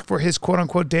to task for his quote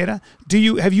unquote data?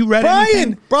 Have you read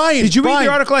anything? Brian, did you read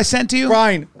the article I sent to you?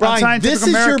 Brian, this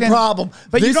is your problem.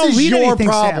 But you don't read anything,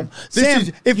 problem.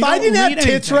 Sam. If I didn't have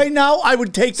tits right now, I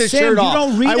would take the shirt off.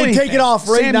 I would take it off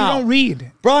right now. You don't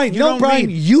read. Brian,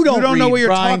 you don't know what you're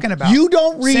talking about. You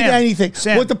don't read anything.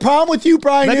 What the problem with you,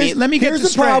 Brian, here's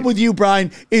the problem with you,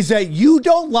 Brian, is that you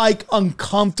don't like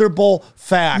uncomfortable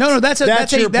facts. No, that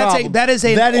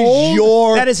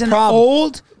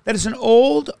is an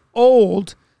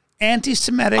old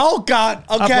anti-Semitic. Oh God!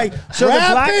 Okay, so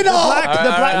wrap it up.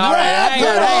 Hang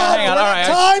on. All right.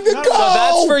 Time to go. So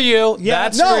that's for you.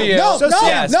 That's for you. No,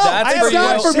 that's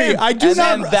not for me. I do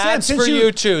not. And that's for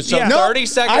you too. So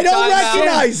 30-second I don't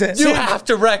recognize it. You have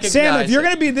to recognize it. Sam, if you're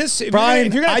going to be this,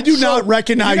 Brian, I do not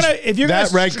recognize if you're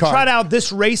that red card. Trot out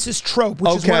this racist trope,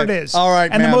 which is what it is. All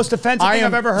right, and the most offensive thing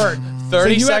I've ever heard.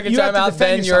 30-second timeout.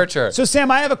 Then your turn. So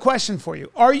Sam, I have a question for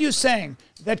you. Are you saying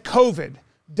that COVID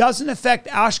doesn't affect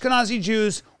Ashkenazi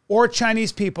Jews or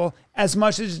Chinese people as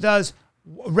much as it does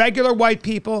regular white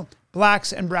people,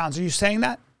 blacks, and browns? Are you saying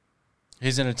that?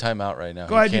 He's in a timeout right now.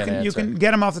 Go ahead. You can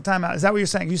get him off the timeout. Is that what you're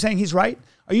saying? Are you saying he's right?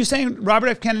 Are you saying Robert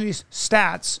F. Kennedy's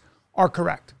stats are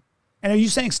correct? And are you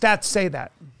saying stats say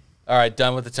that? All right,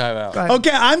 done with the timeout.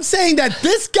 Okay, I'm saying that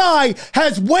this guy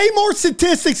has way more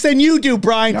statistics than you do,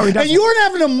 Brian. No, he doesn't. And you're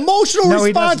having an emotional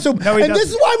response to him. And this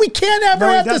is why we can't ever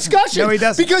have discussions. No, he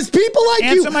doesn't. Because people like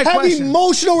you have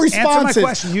emotional responses. Answer my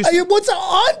question. What's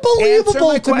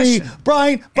unbelievable to me,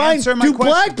 Brian, do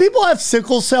black people have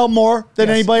sickle cell more than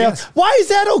anybody else? Why is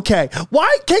that okay?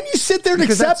 Why can you sit there and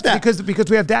accept that? Because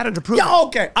we have data to prove it.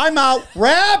 Okay, I'm out.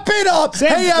 Wrap it up.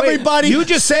 Sam, hey, everybody. You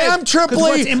just Sam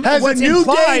Tripoli has a new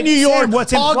day in New York,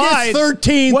 what's August implied,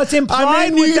 13th. What's implied I'm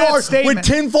in New with that York statement, with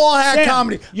tinfoil hat Sam,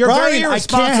 comedy. You're Brian, very I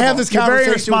irresponsible. can't have this You're very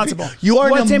conversation with irresponsible. you. You are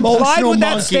What's an implied emotional with that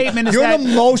monkey. statement is You're that an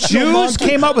emotional Jews monkey.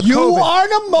 came up with you COVID. are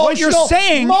an emotional What you're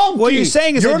saying, monkey. what you're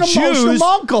saying is you're that an emotional Jews,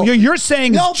 monkey. you're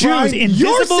saying no, Jews, Brian, invisible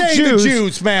you're saying Jews, the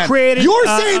Jews, man. created You're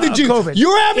saying the Jews. COVID.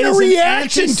 You're having It a is an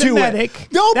reaction to anti-Semitic. it.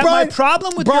 No, that Brian. My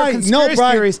problem with Brian, your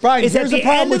conspiracy theories is at the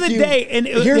end of the day, and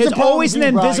there's always an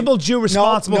invisible Jew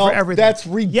responsible for everything. That's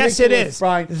ridiculous. Yes, it is,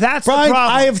 Brian. That's Brian, the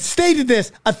problem. I have stated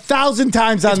this 1,000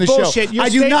 times on the bullshit. show. Your I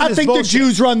do statement not is think bullshit. the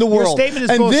Jews run the Your world. statement is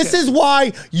and bullshit. this is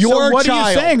why you're So what a child.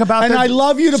 are you saying about and the- I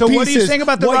love you to so pieces. what are you saying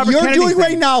about the what Robert you're Kennedy doing thing?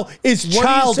 right now is What are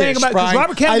you childish, saying about, 'cause Brian.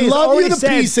 Robert Kennedy I love already you to said,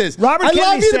 pieces. Robert I Kennedy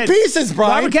love you said, to pieces,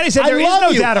 Brian. Robert Kennedy said there I is love no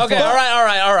you. data for Okay, it.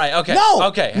 all right. Okay. No,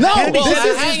 Okay. no. Kennedy This said-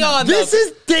 is hang on. This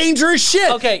is dangerous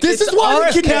shit. Okay, this it's is why we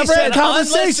RFK can never have said a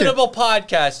conversation. Unlistenable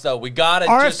podcast, though. We gotta.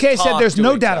 RFK just said talk there's to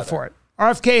no each data other. for it.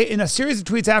 RFK, in a series of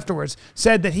tweets afterwards,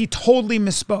 said that he totally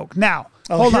misspoke. Now,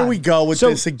 hold here on. we go with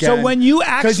this again. So when you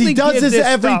actually because he does give this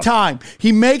every stuff, time,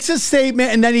 he makes a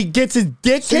statement and then he gets his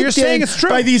dick So you're kicked saying in it's true.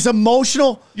 by these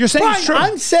emotional. You're saying Brian, it's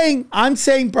true. I'm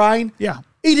saying, Brian. Yeah.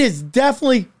 It is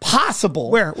definitely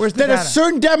possible. Where's the that data? a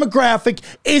certain demographic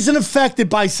isn't affected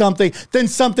by something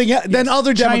than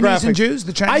other Chinese demographics. and Jews?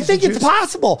 The Chinese I think and it's Jews?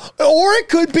 possible, or it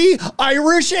could be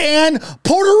Irish and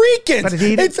Puerto Ricans. But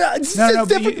he, it's no,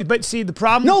 different. but see, the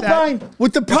problem. No, with that, Brian.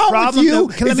 What the problem with you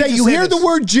let is me that just you say hear the this.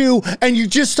 word Jew and you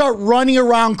just start running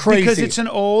around crazy. Because it's an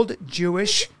old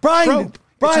Jewish Brian, trope.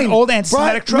 Brian, it's an old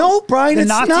anti-Semitic Brian, trope. no, Brian, the it's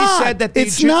Nazis not. said that the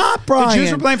It's not, Brian. The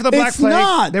Jews were blamed for the Black It's Plague.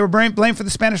 not. They were blamed for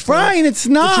the Spanish flu. Brian, it's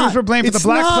not. The Jews were blamed for the It's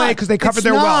Black not. Plague because they covered It's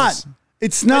their not. wells.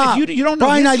 It's not. But you don't know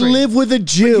Brian, history. I live with a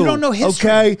Jew. you don't know history.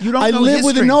 Okay, You don't I know live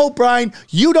with a history. no, Brian.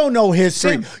 You don't know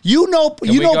history. Sam, you know Can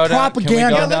we go down- propaganda. Can we Yeah,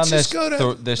 go down let's this, just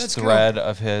go to- this let's go. thread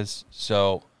of his?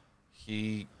 So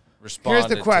he responded. Here's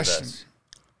the question. To this.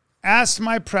 Asked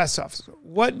my press officer,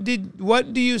 what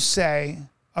do you say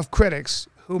of critics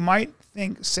who might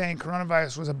think saying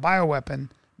coronavirus was a bioweapon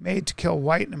made to kill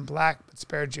white and black but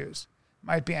spare Jews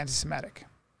might be anti-Semitic?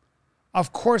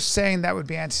 Of course, saying that would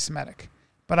be anti-Semitic,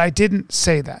 but I didn't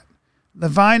say that.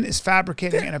 Levine is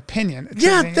fabricating an opinion.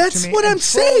 attributing it that's to me what and I'm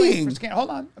trolling for saying. hold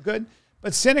on, good.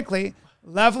 But cynically,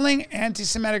 leveling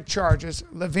anti-Semitic charges,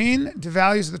 Levine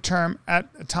devalues the term at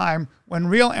a time when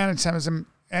real anti-Semitism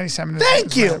Thank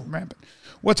is you. rampant.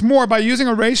 What's more, by using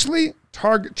a racially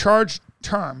charged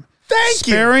term, Thank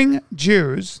you. sparing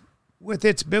Jews, with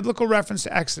its biblical reference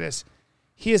to Exodus,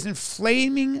 he is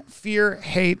inflaming fear,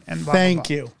 hate, and blah, Thank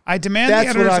blah, blah. you. I demand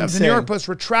That's the what editors I'm of the New York saying. Post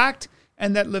retract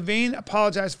and that Levine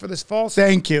apologize for this false,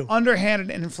 Thank you. underhanded,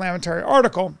 and inflammatory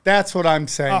article. That's what I'm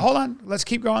saying. Hold on. Let's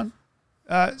keep going.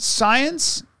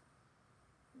 Science.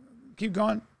 Keep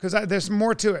going, because there's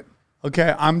more to it.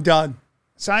 Okay, I'm done.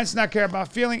 Science does not care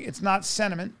about feeling. It's not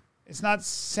sentiment. It's not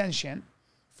sentient.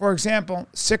 For example,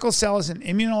 sickle cell is an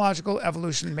immunological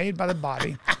evolution made by the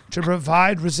body to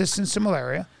provide resistance to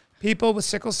malaria. People with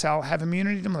sickle cell have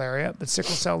immunity to malaria, but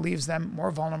sickle cell leaves them more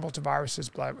vulnerable to viruses,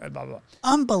 blah, blah, blah.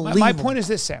 Unbelievable. My point is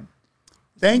this, Sam.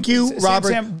 Thank you, Sam, Robert.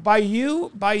 Sam, by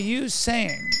you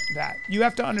saying that, you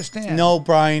have to understand. No,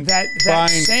 Brian. That Brian,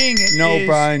 saying it no, is,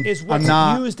 Brian, is what's I'm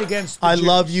not. used against the I Jews.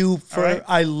 love you for. All right?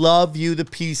 I love you to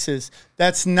pieces.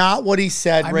 That's not what he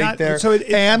said I'm right not- there. so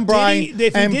and Brian, if he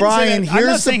didn't say Brian, that- I'm not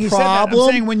here's saying the he said that. I'm problem.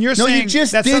 saying when you're no, saying you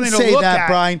just that's did something to say look that, at,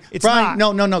 Brian. it's Brian,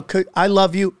 not. no. I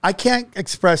love you. I can't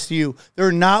express to you. There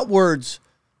are not words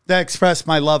that express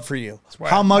my love for you. why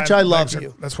How much my I love legs are-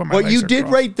 you. that's why my what legs you are did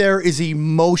crossed. right there is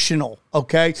emotional.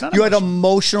 Okay, not you had an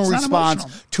emotional. emotional It's not response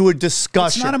emotional. to a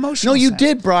discussion. It's not emotional, No, you Sam.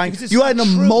 did, Brian. Because it's You had not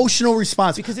an true. emotional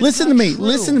response. Because it's Listen not to me. true.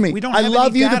 Listen to me. We don't I have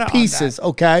love any you data to on pieces. that.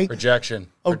 Okay. Projection.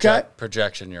 Okay.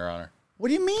 Projection, Your Honor. What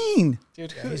do you mean?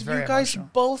 Dude, he's you very guys emotional.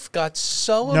 both got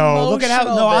so No, emotional. look at how.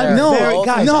 No, I'm there. No, very,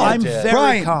 guys, no, I'm did.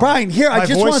 very Brian, here, I My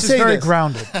just voice wanna is say very this.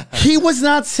 grounded. He was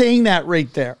not saying that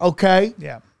right there. Okay.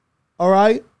 Yeah. All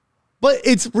right. But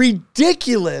it's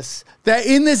ridiculous that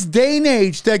in this day and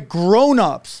age that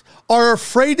grown-ups are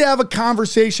afraid to have a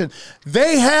conversation.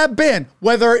 They have been,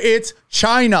 whether it's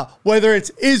China, whether it's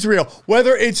Israel,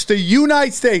 whether it's the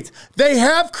United States, they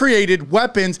have created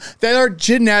weapons that are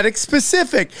genetic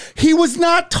specific. He was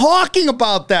not talking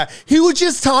about that. He was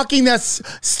just talking that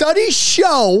studies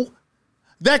show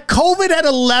that COVID had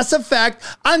a less effect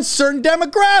on certain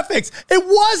demographics. It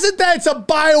wasn't that it's a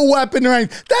bioweapon or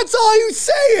anything. That's all he was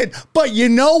saying. But you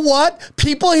know what?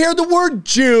 People hear the word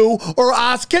Jew or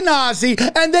Ashkenazi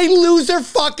and they lose their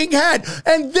fucking head.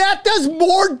 And that does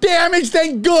more damage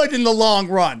than good in the long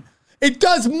run. It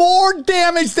does more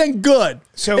damage than good.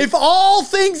 So if all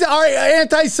things are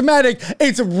anti-Semitic,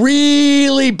 it's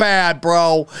really bad,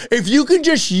 bro. If you can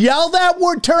just yell that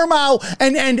word term out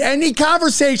and end any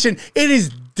conversation, it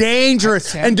is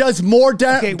dangerous and does more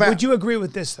damage. Okay, would you agree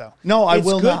with this, though? No, I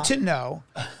will not. It's good to know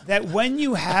that when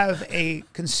you have a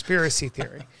conspiracy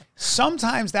theory,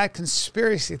 sometimes that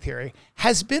conspiracy theory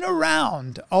has been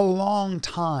around a long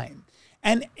time.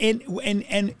 And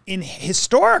in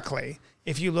historically,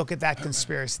 if you look at that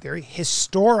conspiracy theory,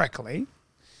 historically,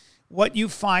 what you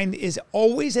find is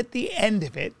always at the end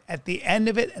of it, and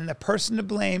the person to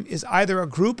blame is either a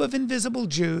group of invisible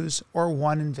Jews or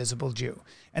one invisible Jew.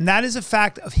 And that is a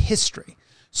fact of history.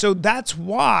 So that's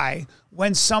why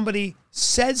when somebody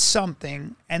says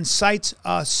something and cites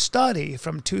a study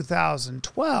from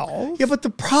 2012. Yeah, but the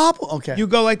problem, okay. You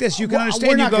go like this. You can Well,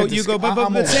 understand.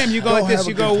 But Sam, you go like this.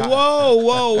 You go,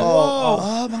 whoa.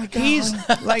 Oh my God. He's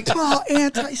like,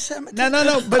 anti-Semitic.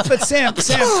 no. But Sam.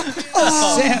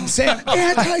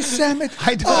 Anti-Semitic.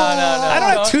 I don't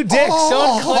have two dicks.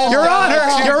 Don't claim Your Honor.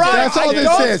 That's all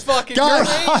this is. Guys,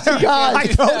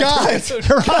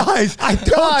 I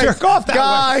don't jerk off that way.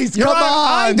 Guys, come on.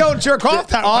 I don't jerk off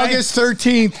that way. August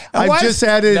 13th. I've what? just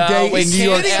added a date we in New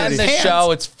York can't end City. the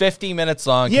show. It's 50 minutes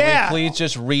long. Yeah. Can we please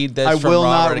just read this I from will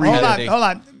not Robert read it. Kennedy? Hold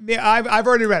on. Yeah, I've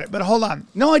already read it, but hold on.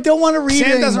 No, I don't want to read it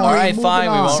Sam doesn't anymore. read. All right,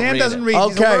 fine, we won't Sam read doesn't it. read.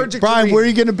 He's Okay, allergic to Brian, reading. where are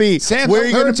you going to be? Sam's Where are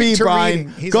you going to allergic be, to Brian?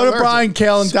 reading. He's Go to allergic.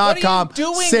 briancallen.com. What are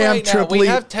you doing Sam right now? Tripoli. We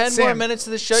have 10 more Sam. minutes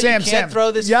of the show. Sam, You can't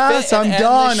throw this Yes, fit and I'm end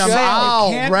done. the I'm show. out.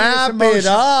 It can't be Wrap this it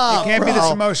up, It can't be this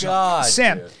bro. emotional. God,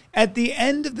 Sam, dude. at the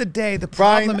end of the day, the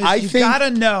Brian, problem I is you think- got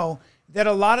to know that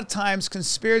a lot of times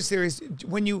conspiracy theories,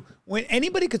 when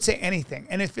anybody could say anything,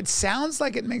 and if it sounds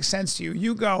like it makes sense to you,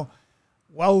 you go,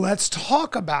 well, let's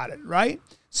talk about it, right?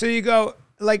 So you go,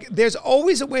 like, there's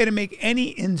always a way to make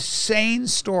any insane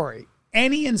story a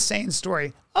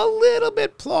little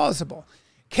bit plausible.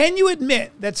 Can you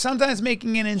admit that sometimes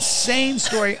making an insane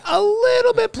story a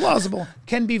little bit plausible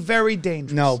can be very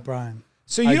dangerous? No, Brian.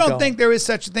 So you don't think there is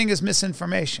such a thing as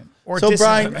misinformation or So,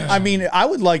 disinformation? Brian, I mean, I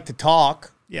would like to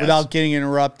talk without getting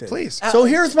interrupted. Please. So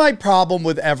here's my problem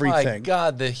with My everything.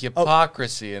 God, the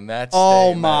hypocrisy in that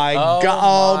Oh statement. my Oh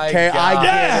God! my Okay, God. I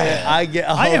get it. I get.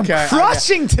 Okay, I am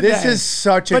crushing today. This is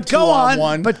such a But go on,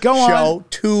 2-on-1 but go on. show.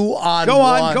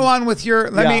 2-on-1. Go on with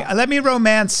your. Let me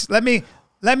romance. Let me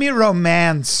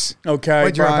romance. Okay,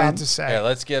 what you're Brian. about to say. Okay,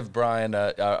 let's give Brian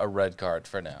a red card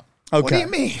for now. Okay. do you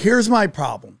mean? Here's my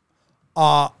problem.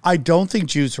 I don't think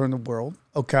Jews are in the world.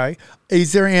 Okay.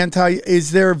 Is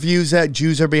there views that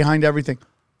Jews are behind everything?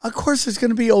 Of course, there's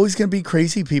always going to be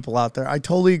crazy people out there. I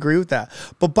totally agree with that.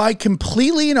 But by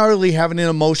completely and utterly having an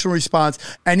emotional response,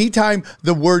 anytime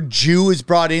the word Jew is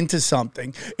brought into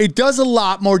something, it does a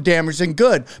lot more damage than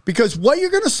good. Because what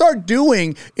you're going to start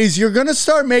doing is you're going to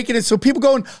start making it so people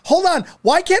going, hold on,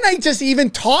 why can't I just even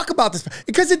talk about this?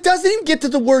 Because it doesn't even get to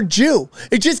the word Jew.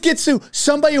 It just gets to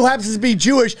somebody who happens to be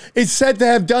Jewish is said to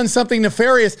have done something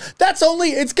nefarious.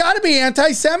 It's got to be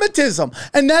anti-Semitism.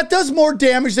 And that does more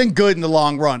damage than good in the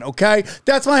long run. Okay,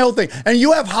 that's my whole thing. And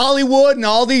you have Hollywood and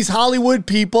all these Hollywood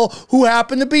people who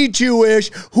happen to be Jewish,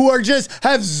 who are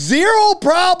have zero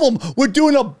problem with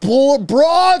doing a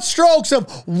broad strokes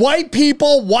of white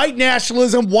people, white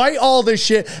nationalism, white all this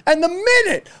shit. And the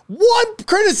minute one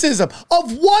criticism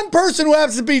of one person who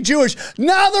happens to be Jewish,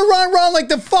 now they're running around like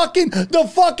the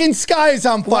fucking sky is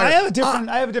on fire. Well,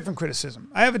 I have a different criticism.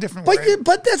 I have a different way.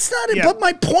 But that's not it. Yeah. But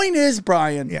my point is,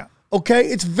 Brian. Yeah. Okay,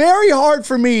 it's very hard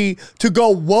for me to go,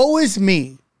 woe is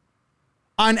me,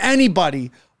 on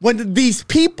anybody when these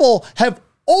people have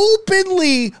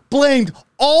openly blamed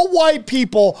all white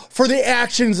people for the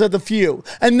actions of the few.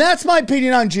 And that's my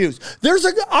opinion on Jews.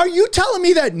 Are you telling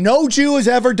me that no Jew has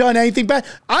ever done anything bad?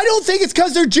 I don't think it's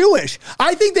because they're Jewish.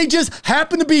 I think they just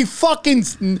happen to be fucking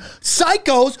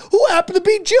psychos who happen to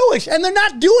be Jewish. And they're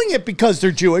not doing it because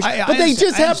they're Jewish, but they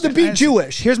just happen to be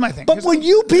Jewish. Here's my thing. But when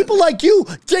people like you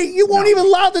won't even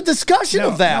allow the discussion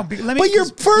of that. But you're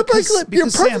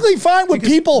perfectly fine with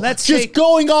people just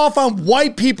going off on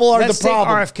white people are the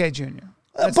problem. Let's take RFK Jr.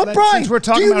 But Brian,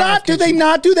 do they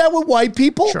not do that with white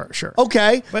people? Sure.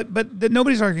 Okay. But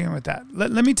nobody's arguing with that.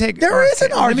 Let me take There RFK. is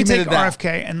an argument Let me take of that.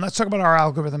 RFK and let's talk about our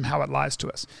algorithm, how it lies to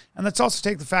us. And let's also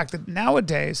take the fact that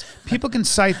nowadays people can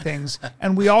cite things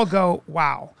and we all go,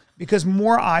 wow, because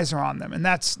more eyes are on them. And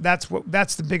that's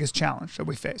the biggest challenge that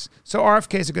we face. So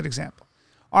RFK is a good example.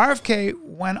 RFK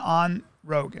went on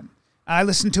Rogan. And I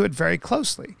listened to it very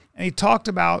closely. And he talked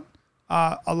about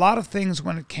a lot of things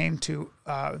when it came to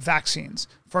vaccines.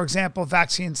 For example,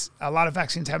 a lot of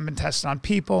vaccines haven't been tested on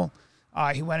people.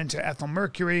 He went into ethyl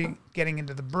mercury, getting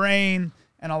into the brain,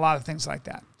 and a lot of things like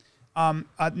that.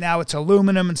 Now it's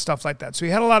aluminum and stuff like that. So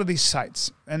he had a lot of these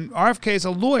sites. And RFK is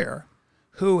a lawyer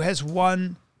who has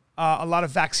won a lot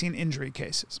of vaccine injury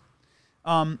cases.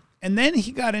 And then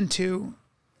he got into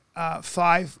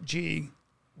 5G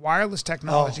wireless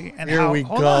technology and here how. we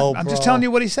Hold go, on, I'm bro. just telling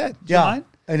you what he said. Do you mind?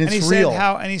 And it's he real.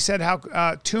 Said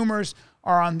how tumors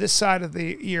are on this side of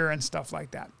the ear and stuff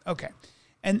like that. Okay,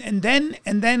 and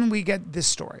then we get this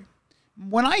story.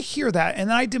 When I hear that, and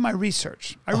then I did my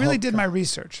research. I really did my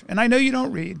research, and I know you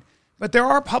don't read, but there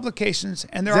are publications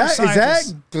and there are scientists.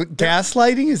 Is that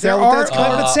gaslighting? Is that There what are, that's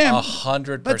called? but Sam,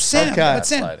 100% but Sam,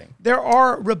 gaslighting. there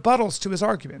are rebuttals to his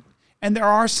argument. And there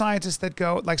are scientists that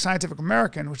go, like Scientific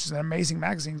American, which is an amazing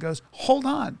magazine, goes, hold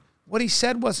on. What he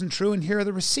said wasn't true, and here are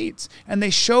the receipts. And they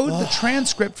showed the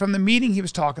transcript from the meeting he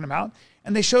was talking about,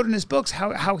 and they showed in his books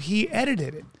how he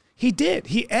edited it. He did.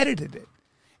 He edited it.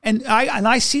 And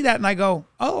I see that, and I go,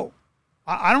 oh,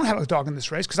 I don't have a dog in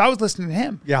this race, because I was listening to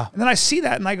him. Yeah. And then I see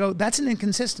that, and I go, that's an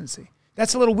inconsistency.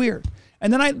 That's a little weird.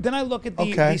 And then I look at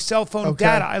the cell phone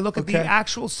data. I look at the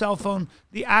actual cell phone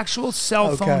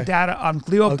data on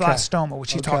glioblastoma,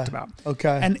 which he talked about.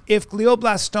 Okay. And if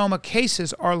glioblastoma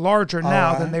cases are larger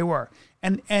now than they were.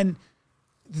 And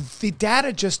the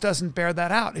data just doesn't bear that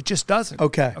out. It just doesn't.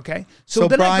 Okay. Okay. So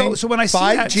then Brian, when I see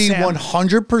that, 5G Sam,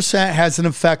 100% has an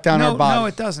effect on our body. No,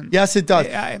 it doesn't. Yes, it does.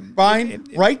 Brian,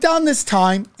 write down this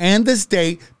time and this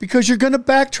date, because you're going to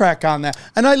backtrack on that.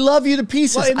 And I love you to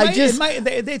pieces. They think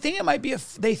it might be.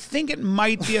 They think it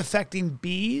might be affecting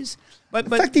bees. But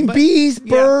bees,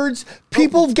 birds,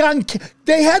 people have gotten.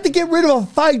 They had to get rid of a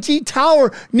 5G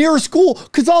tower near a school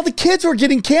because all the kids were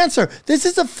getting cancer. This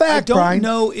is a fact, Brian.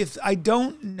 I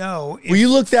don't know if Will you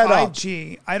look that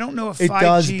 5G, up? I don't know if it 5G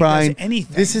does, Brian.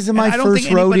 anything. This isn't And my I don't first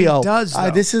think anybody rodeo. Does,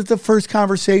 this is the first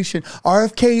conversation.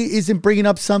 RFK isn't bringing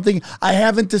up something I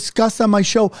haven't discussed on my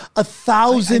show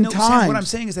 1,000 times. Sam, what I'm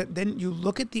saying is that then you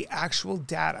look at the actual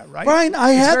data, right? Brian,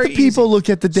 I had the people look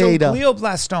at the data. So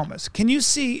glioblastomas. Can you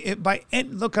see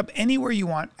it look up anywhere you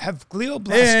want? Have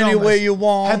glioblastomas anywhere you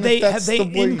want? Have they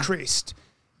increased?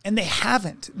 And they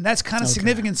haven't. And that's kind of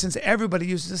significant since everybody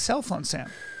uses a cell phone, Sam.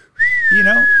 You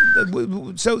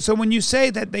know, so when you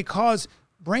say that they cause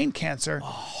brain cancer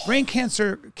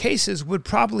cases would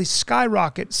probably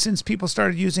skyrocket since people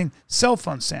started using cell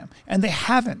phones, Sam. And they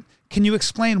haven't. Can you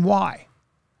explain why?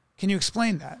 Can you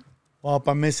explain that? Well,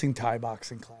 I'm missing Thai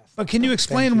boxing class. But can you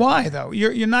explain why though?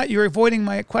 You're avoiding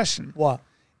my question. What?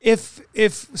 If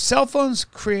cell phones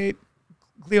create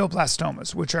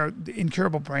glioblastomas, which are the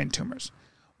incurable brain tumors,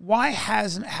 why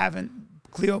haven't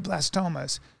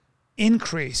glioblastomas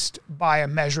increased by a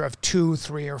measure of 2,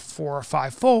 3, or 4 or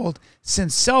 5-fold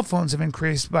since cell phones have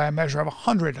increased by a measure of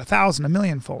 100, 1,000,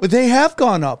 1,000,000-fold? But they have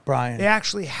gone up, Brian. They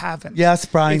actually haven't. Yes,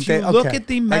 Brian. If you look at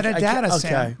the metadata, okay.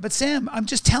 Sam. But Sam, I'm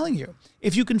just telling you,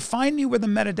 if you can find me where the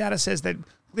metadata says that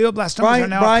glioblastomas are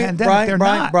now a pandemic, they're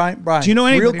not. Brian, do you know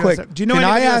anybody? Real quick, do you know can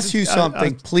I anybody ask you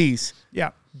something, please?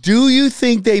 Yeah. Do you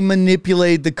think they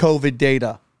manipulated the COVID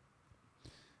data?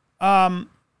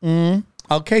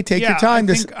 Okay, take your time.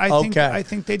 I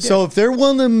think they did. So if they're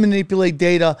willing to manipulate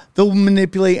data, they'll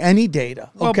manipulate any data.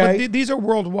 Well, okay. but these are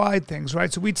worldwide things,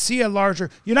 right? So we'd see a larger.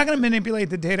 You're not going to manipulate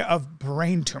the data of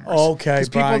brain tumors. Okay, because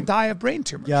people Brian. die of brain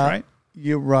tumors, Yeah, right?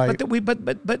 You're right.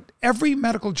 But every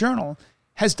medical journal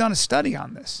has done a study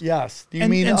on this. Yes. Do you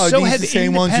And- mean and are so these have the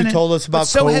same ones you told us about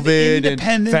COVID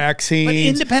and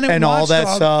vaccines and all that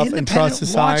stuff and trust the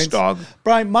science?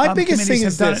 Brian, my biggest thing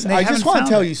is this. I just want to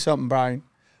tell you something, Brian.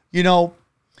 You know,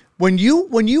 when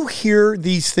you hear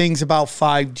these things about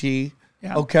 5G,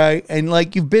 okay, and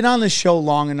like you've been on the show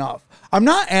long enough, I'm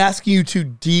not asking you to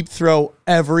deep throw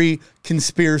every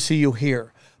conspiracy you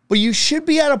hear, but you should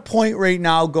be at a point right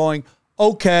now going,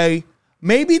 okay,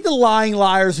 maybe the lying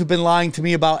liars who've been lying to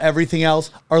me about everything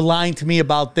else are lying to me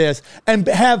about this, and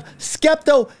have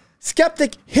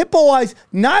skeptic hippo eyes,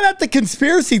 not at the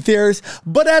conspiracy theorists,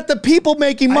 but at the people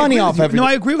making money off everything. No,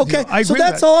 I agree with you. Okay, I agree so with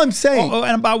that's that. all I'm saying.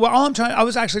 I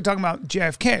was actually talking about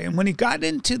JFK, and when he got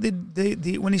into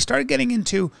when he started getting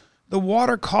into the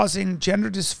water causing gender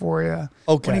dysphoria,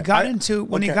 when he got into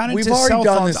cell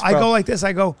phones, I go like this.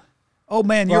 I go, oh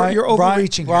man, you're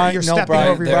overreaching here. You're stepping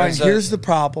over your Brian, here's the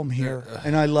problem here,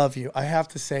 and I love you. I have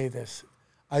to say this.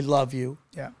 I love you.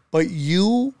 Yeah. But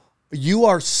you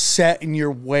are set in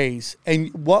your ways. And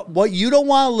what you don't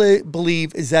want to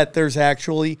believe is that there's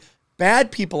actually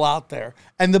bad people out there.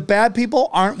 And the bad people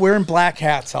aren't wearing black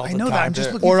hats all the time. I know that. I'm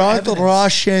just looking or for aren't evidence. the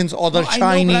Russians or the Chinese.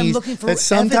 I know, but I'm looking for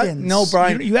evidence. No,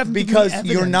 Brian, you haven't given me because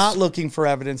evidence. you're not looking for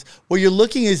evidence. What you're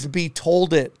looking is to be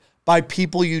told it by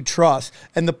people you trust.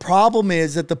 And the problem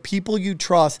is that the people you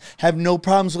trust have no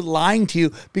problems with lying to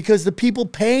you because the people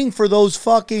paying for those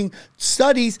fucking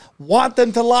studies want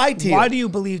them to lie to you. Why do you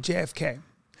believe JFK?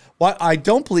 Well, I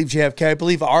don't believe JFK. I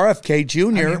believe RFK Jr. I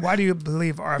mean, why do you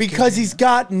believe RFK?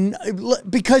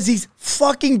 Because he's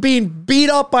fucking being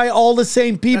beat up by all the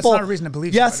same people. That's not a reason to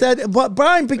believe. Yes, but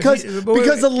Brian, because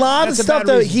a lot of stuff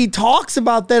that he talks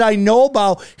about that I know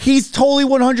about, he's totally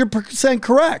 100%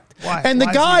 correct. Why? And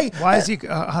why is he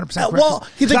 100% correct? Well,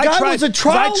 the guy was a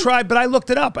trial. I tried, but I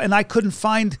looked it up and I couldn't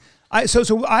find.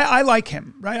 So I like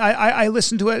him, right? I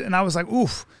listened to it and I was like,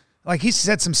 oof, like he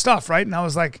said some stuff, right? And I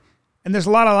was like. And there's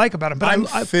a lot I like about him, but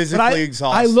I'm physically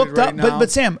exhausted. I looked right up, now. but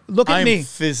Sam, look at me.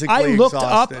 I looked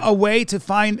up a way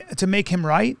to make him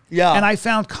right. Yeah. And I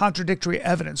found contradictory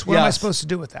evidence. What am I supposed to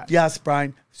do with that? Yes,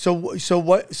 Brian.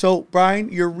 So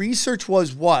Brian, your research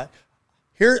was what?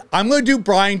 Here, I'm going to do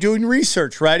Brian doing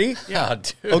research. Ready? Yeah,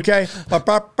 dude. Okay.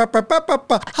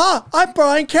 Hi, I'm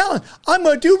Brian Callen. I'm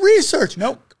going to do research.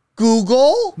 Nope.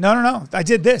 Google. No. I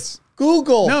did this.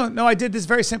 Google. No. I did this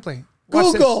very simply.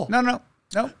 Watch Google. This.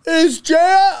 No. Is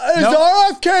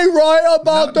RFK right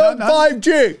about the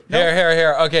 5G?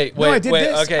 Here. Okay, wait, I did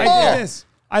this. Okay, I did this.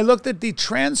 I looked at the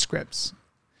transcripts,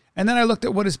 and then I looked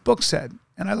at what his book said,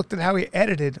 and I looked at how he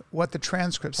edited what the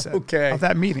transcript said of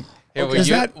that meeting. Here, will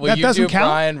you do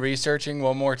Brian researching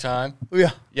one more time?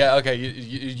 Yeah. Yeah, okay,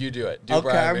 you do it. Do okay,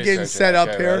 Brian I'm getting set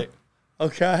up here. Ready?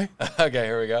 Okay. Okay,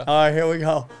 here we go. All right, here we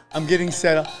go. I'm getting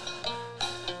set up.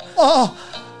 Oh,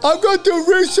 I'm going to do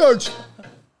research.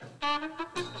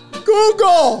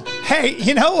 Google. Hey,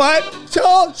 you know what? Show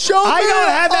me. I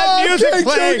don't have that music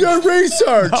playing. Your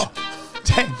research.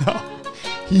 No.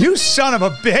 You son of a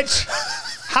bitch.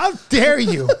 How dare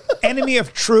you? Enemy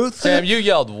of truth. Sam, you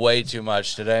yelled way too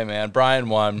much today, man. Brian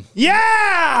won.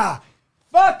 Yeah!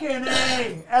 Fucking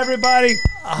A, everybody.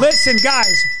 Listen,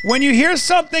 guys, when you hear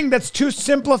something that's too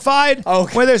simplified,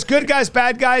 where there's good guys,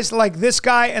 bad guys, like this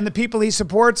guy and the people he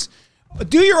supports,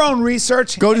 do your own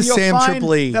research. Go to you'll find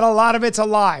samtriplee.com. that a lot of it's a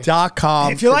lie.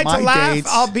 If you like to laugh, dates.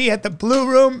 I'll be at the Blue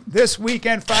Room this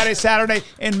weekend, Friday, Saturday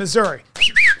in Missouri.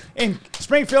 In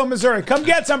Springfield, Missouri. Come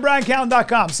get some,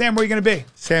 BrianCallen.com. Sam, where are you going to be?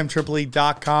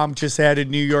 samtriplee.com. Just added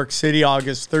New York City,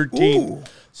 August 13th. Ooh.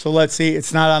 So let's see.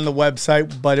 It's not on the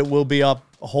website, but it will be up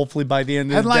hopefully by the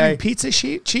end of the day. Headlining Pizza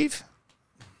Chief?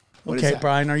 Okay,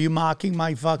 Brian, are you mocking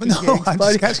my fucking gigs, I'm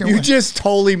buddy? Just you just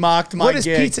totally mocked my gig. What is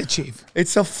Pizza Chief?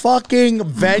 It's a fucking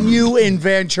venue in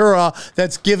Ventura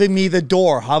that's giving me the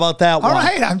door. How about that one? All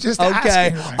right, I'm just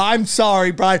asking. Okay, I'm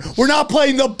sorry, Brian. We're not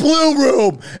playing the Blue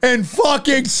Room in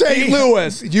fucking St.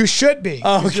 Louis. You should be.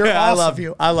 Okay,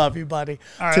 awesome. I love you, buddy.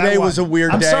 Right, Today was a weird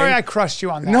day. I'm sorry I crushed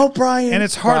you on that. No, Brian. And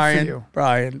it's hard for you.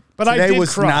 Brian. But today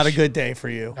was not a good day for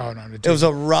you. Oh, no. It was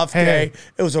a rough day.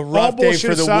 It was a rough day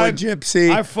for the Wood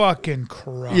Gypsy. I fucking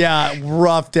cried. Yeah,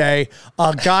 rough day.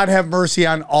 God have mercy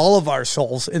on all of our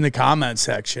souls in the comment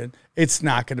section. It's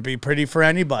not going to be pretty for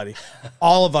anybody.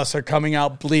 All of us are coming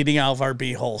out bleeding out of our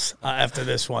beeholes after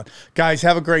this one. Guys,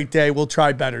 have a great day. We'll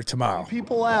try better tomorrow.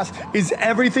 People ask, is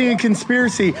everything a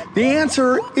conspiracy? The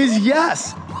answer is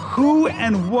yes. Who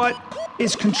and what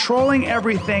is controlling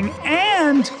everything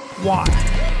and why?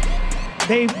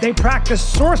 They practice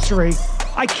sorcery.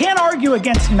 I can't argue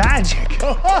against magic.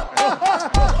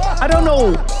 I don't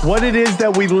know what it is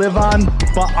that we live on,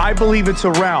 but I believe it's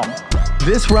a realm.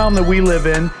 This realm that we live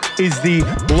in is the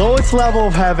lowest level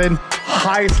of heaven,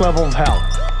 highest level of hell.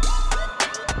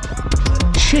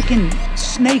 Chicken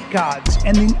snake gods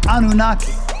and the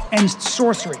Anunnaki and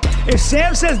sorcery. If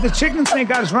Sam says the chicken snake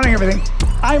god is running everything,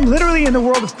 I'm literally in the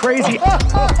world of crazy.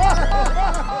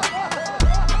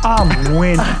 I'm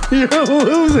winning. You're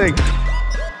losing.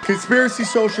 Conspiracy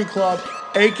Social Club,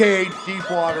 a.k.a. Deep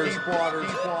Waters.